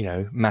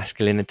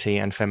 masculinity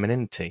and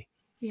femininity.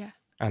 Yeah.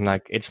 And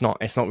like, it's not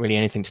really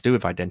anything to do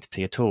with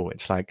identity at all.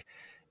 It's like,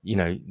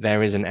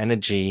 there is an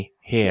energy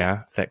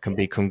here that can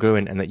be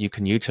congruent and that you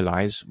can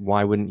utilize.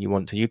 Why wouldn't you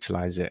want to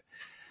utilize it?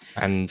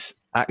 And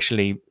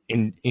actually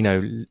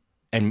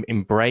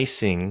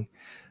embracing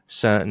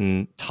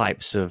certain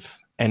types of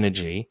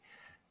energy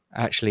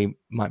actually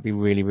might be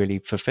really, really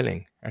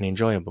fulfilling and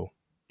enjoyable.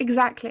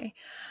 Exactly.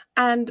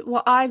 And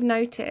what I've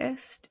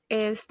noticed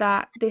is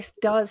that this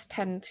does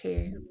tend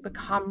to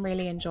become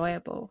really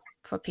enjoyable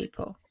for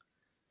people.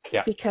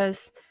 Yeah.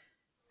 Because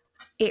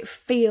it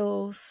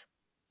feels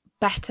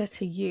better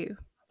to you.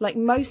 Like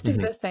most of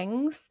the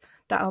things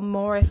that are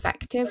more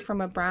effective from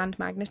a brand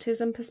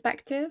magnetism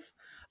perspective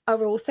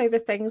are also the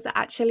things that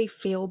actually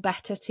feel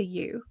better to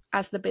you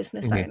as the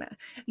business owner.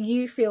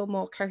 You feel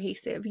more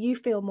cohesive. You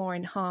feel more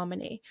in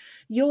harmony.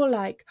 You're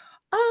like,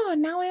 oh,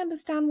 now I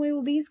understand why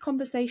all these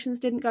conversations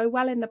didn't go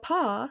well in the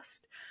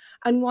past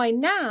and why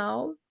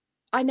now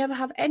I never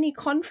have any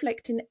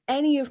conflict in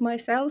any of my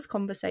sales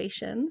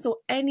conversations or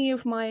any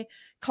of my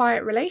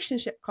client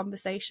relationship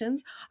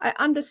conversations. I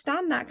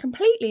understand that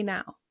completely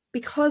now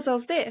because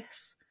of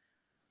this.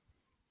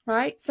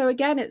 Right. So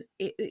again,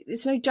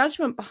 it's no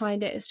judgment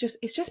behind it. It's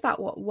just about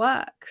what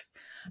works.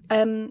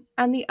 And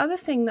the other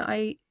thing that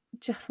I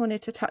just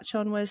wanted to touch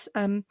on was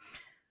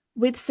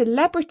with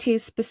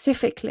celebrities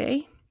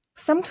specifically,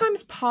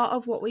 sometimes part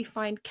of what we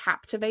find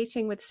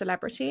captivating with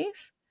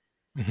celebrities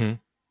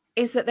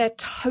is that they're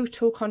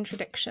total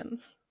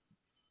contradictions.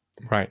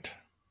 Right.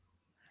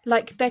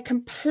 Like they're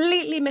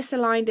completely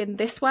misaligned in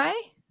this way,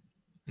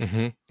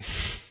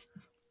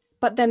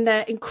 but then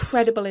they're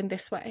incredible in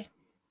this way.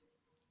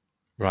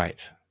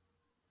 Right.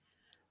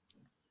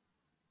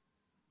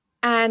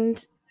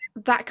 And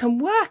that can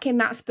work in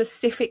that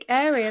specific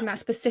area, in that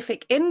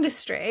specific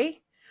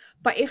industry.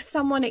 But if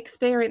someone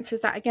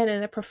experiences that again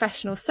in a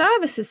professional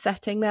services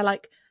setting, they're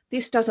like,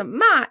 this doesn't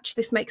match.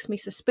 This makes me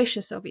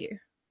suspicious of you.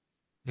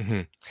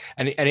 And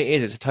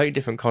it's a totally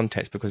different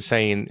context, because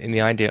say in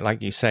the idea,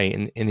 like you say,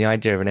 in the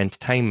idea of an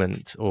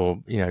entertainment or,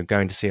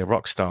 going to see a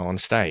rock star on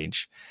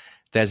stage,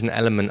 there's an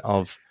element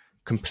of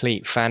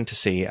complete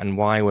fantasy and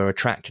why we're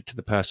attracted to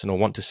the person or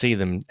want to see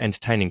them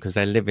entertaining, because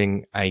they're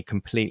living a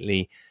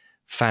completely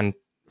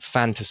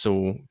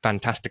fantastical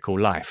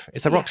life.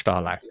 It's a rock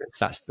star life.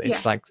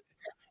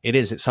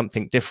 It's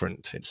something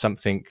different. It's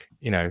something,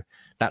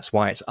 that's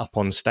why it's up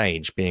on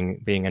stage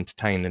being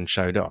entertained and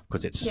showed off,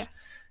 because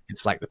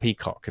it's like the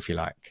peacock, if you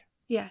like.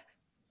 Yeah.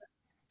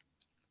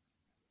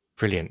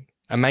 Brilliant.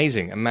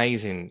 Amazing,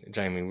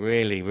 Jaimie.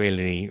 Really,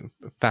 really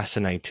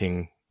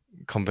fascinating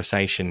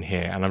conversation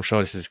here. And I'm sure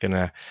this is going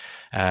to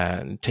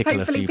tickle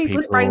Hopefully a few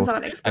people's people. brains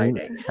aren't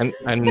exploding.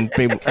 And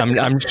people,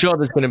 I'm sure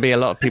there's going to be a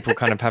lot of people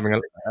kind of having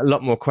a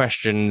lot more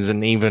questions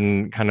and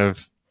even kind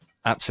of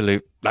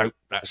absolute, no,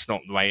 that's not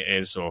the way it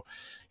is. Or,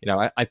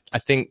 I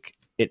think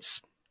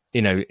it's,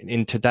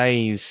 in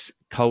today's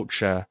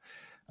culture,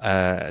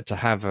 to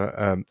have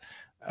a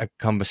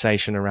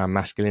conversation around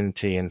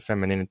masculinity and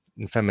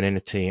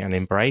femininity and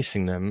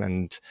embracing them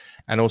and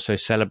also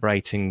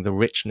celebrating the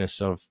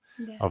richness of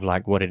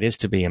like what it is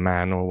to be a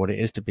man or what it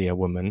is to be a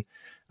woman.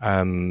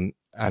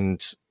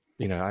 It's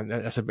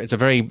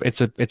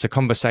a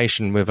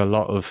conversation with a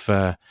lot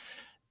of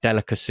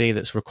delicacy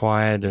that's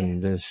required,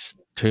 and there's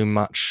a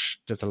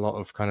lot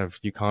of kind of,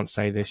 you can't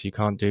say this, you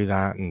can't do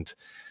that, and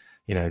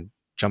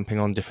jumping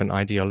on different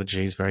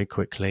ideologies very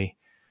quickly.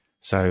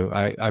 So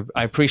I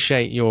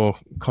appreciate your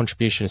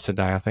contributions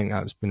today. I think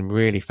that's been a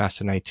really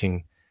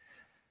fascinating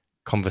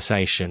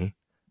conversation,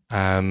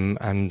 and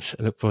I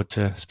look forward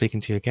to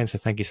speaking to you again. So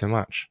thank you so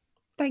much.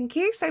 Thank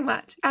you so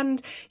much.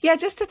 And yeah,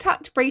 just to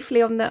touch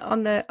briefly on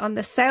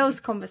the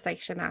sales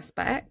conversation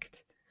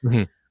aspect.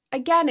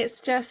 Again, it's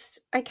just,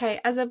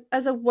 okay, as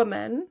a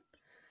woman,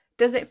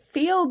 does it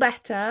feel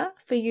better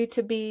for you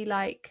to be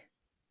like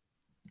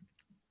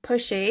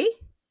pushy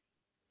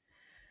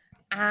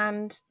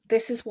and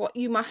this is what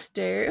you must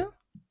do?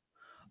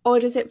 Or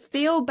does it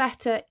feel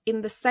better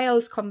in the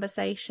sales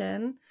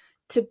conversation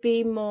to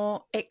be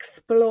more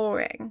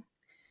exploring,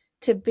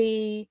 to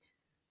be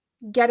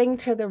getting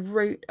to the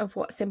root of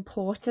what's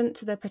important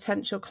to the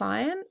potential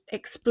client,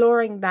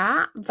 exploring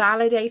that,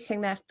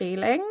 validating their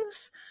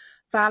feelings,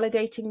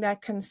 validating their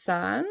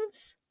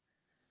concerns,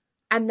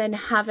 and then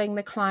having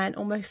the client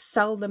almost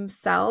sell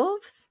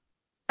themselves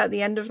at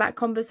the end of that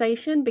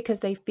conversation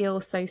because they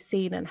feel so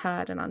seen and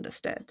heard and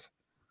understood?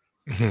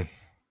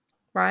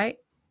 Right?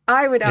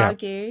 I would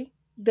argue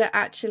that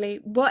actually,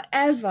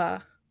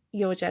 whatever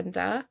your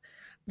gender,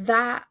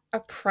 that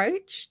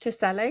approach to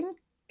selling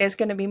is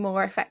going to be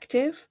more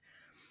effective.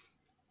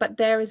 But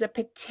there is a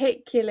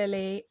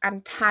particularly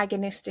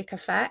antagonistic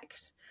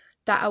effect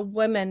that a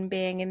woman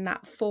being in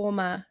that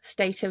former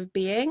state of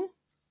being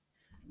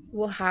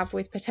will have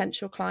with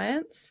potential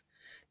clients.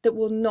 that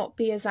will not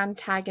be as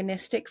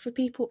antagonistic for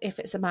people if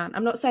it's a man.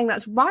 I'm not saying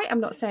that's right. I'm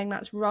not saying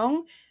that's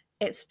wrong.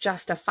 It's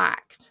just a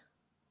fact.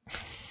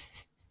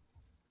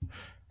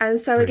 And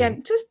so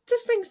again,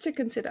 just things to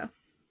consider.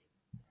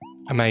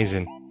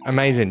 Amazing.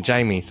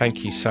 Jaimie,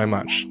 thank you so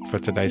much for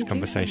today's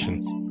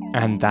conversation.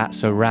 And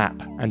that's a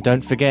wrap. And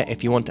don't forget,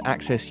 if you want to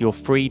access your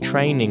free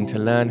training to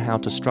learn how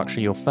to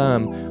structure your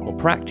firm or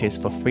practice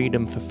for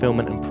freedom,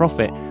 fulfillment and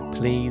profit,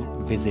 please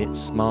visit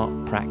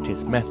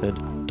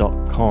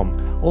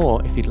smartpracticemethod.com.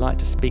 Or if you'd like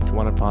to speak to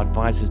one of our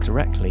advisors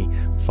directly,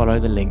 follow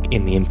the link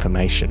in the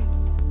information.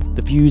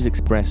 The views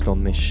expressed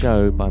on this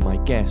show by my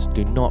guests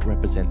do not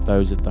represent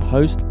those of the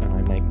host, and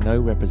I make no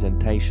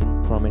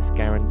representation, promise,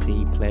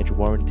 guarantee, pledge,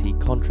 warranty,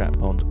 contract,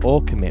 bond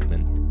or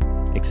commitment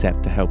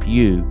except to help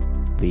you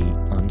be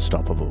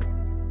unstoppable.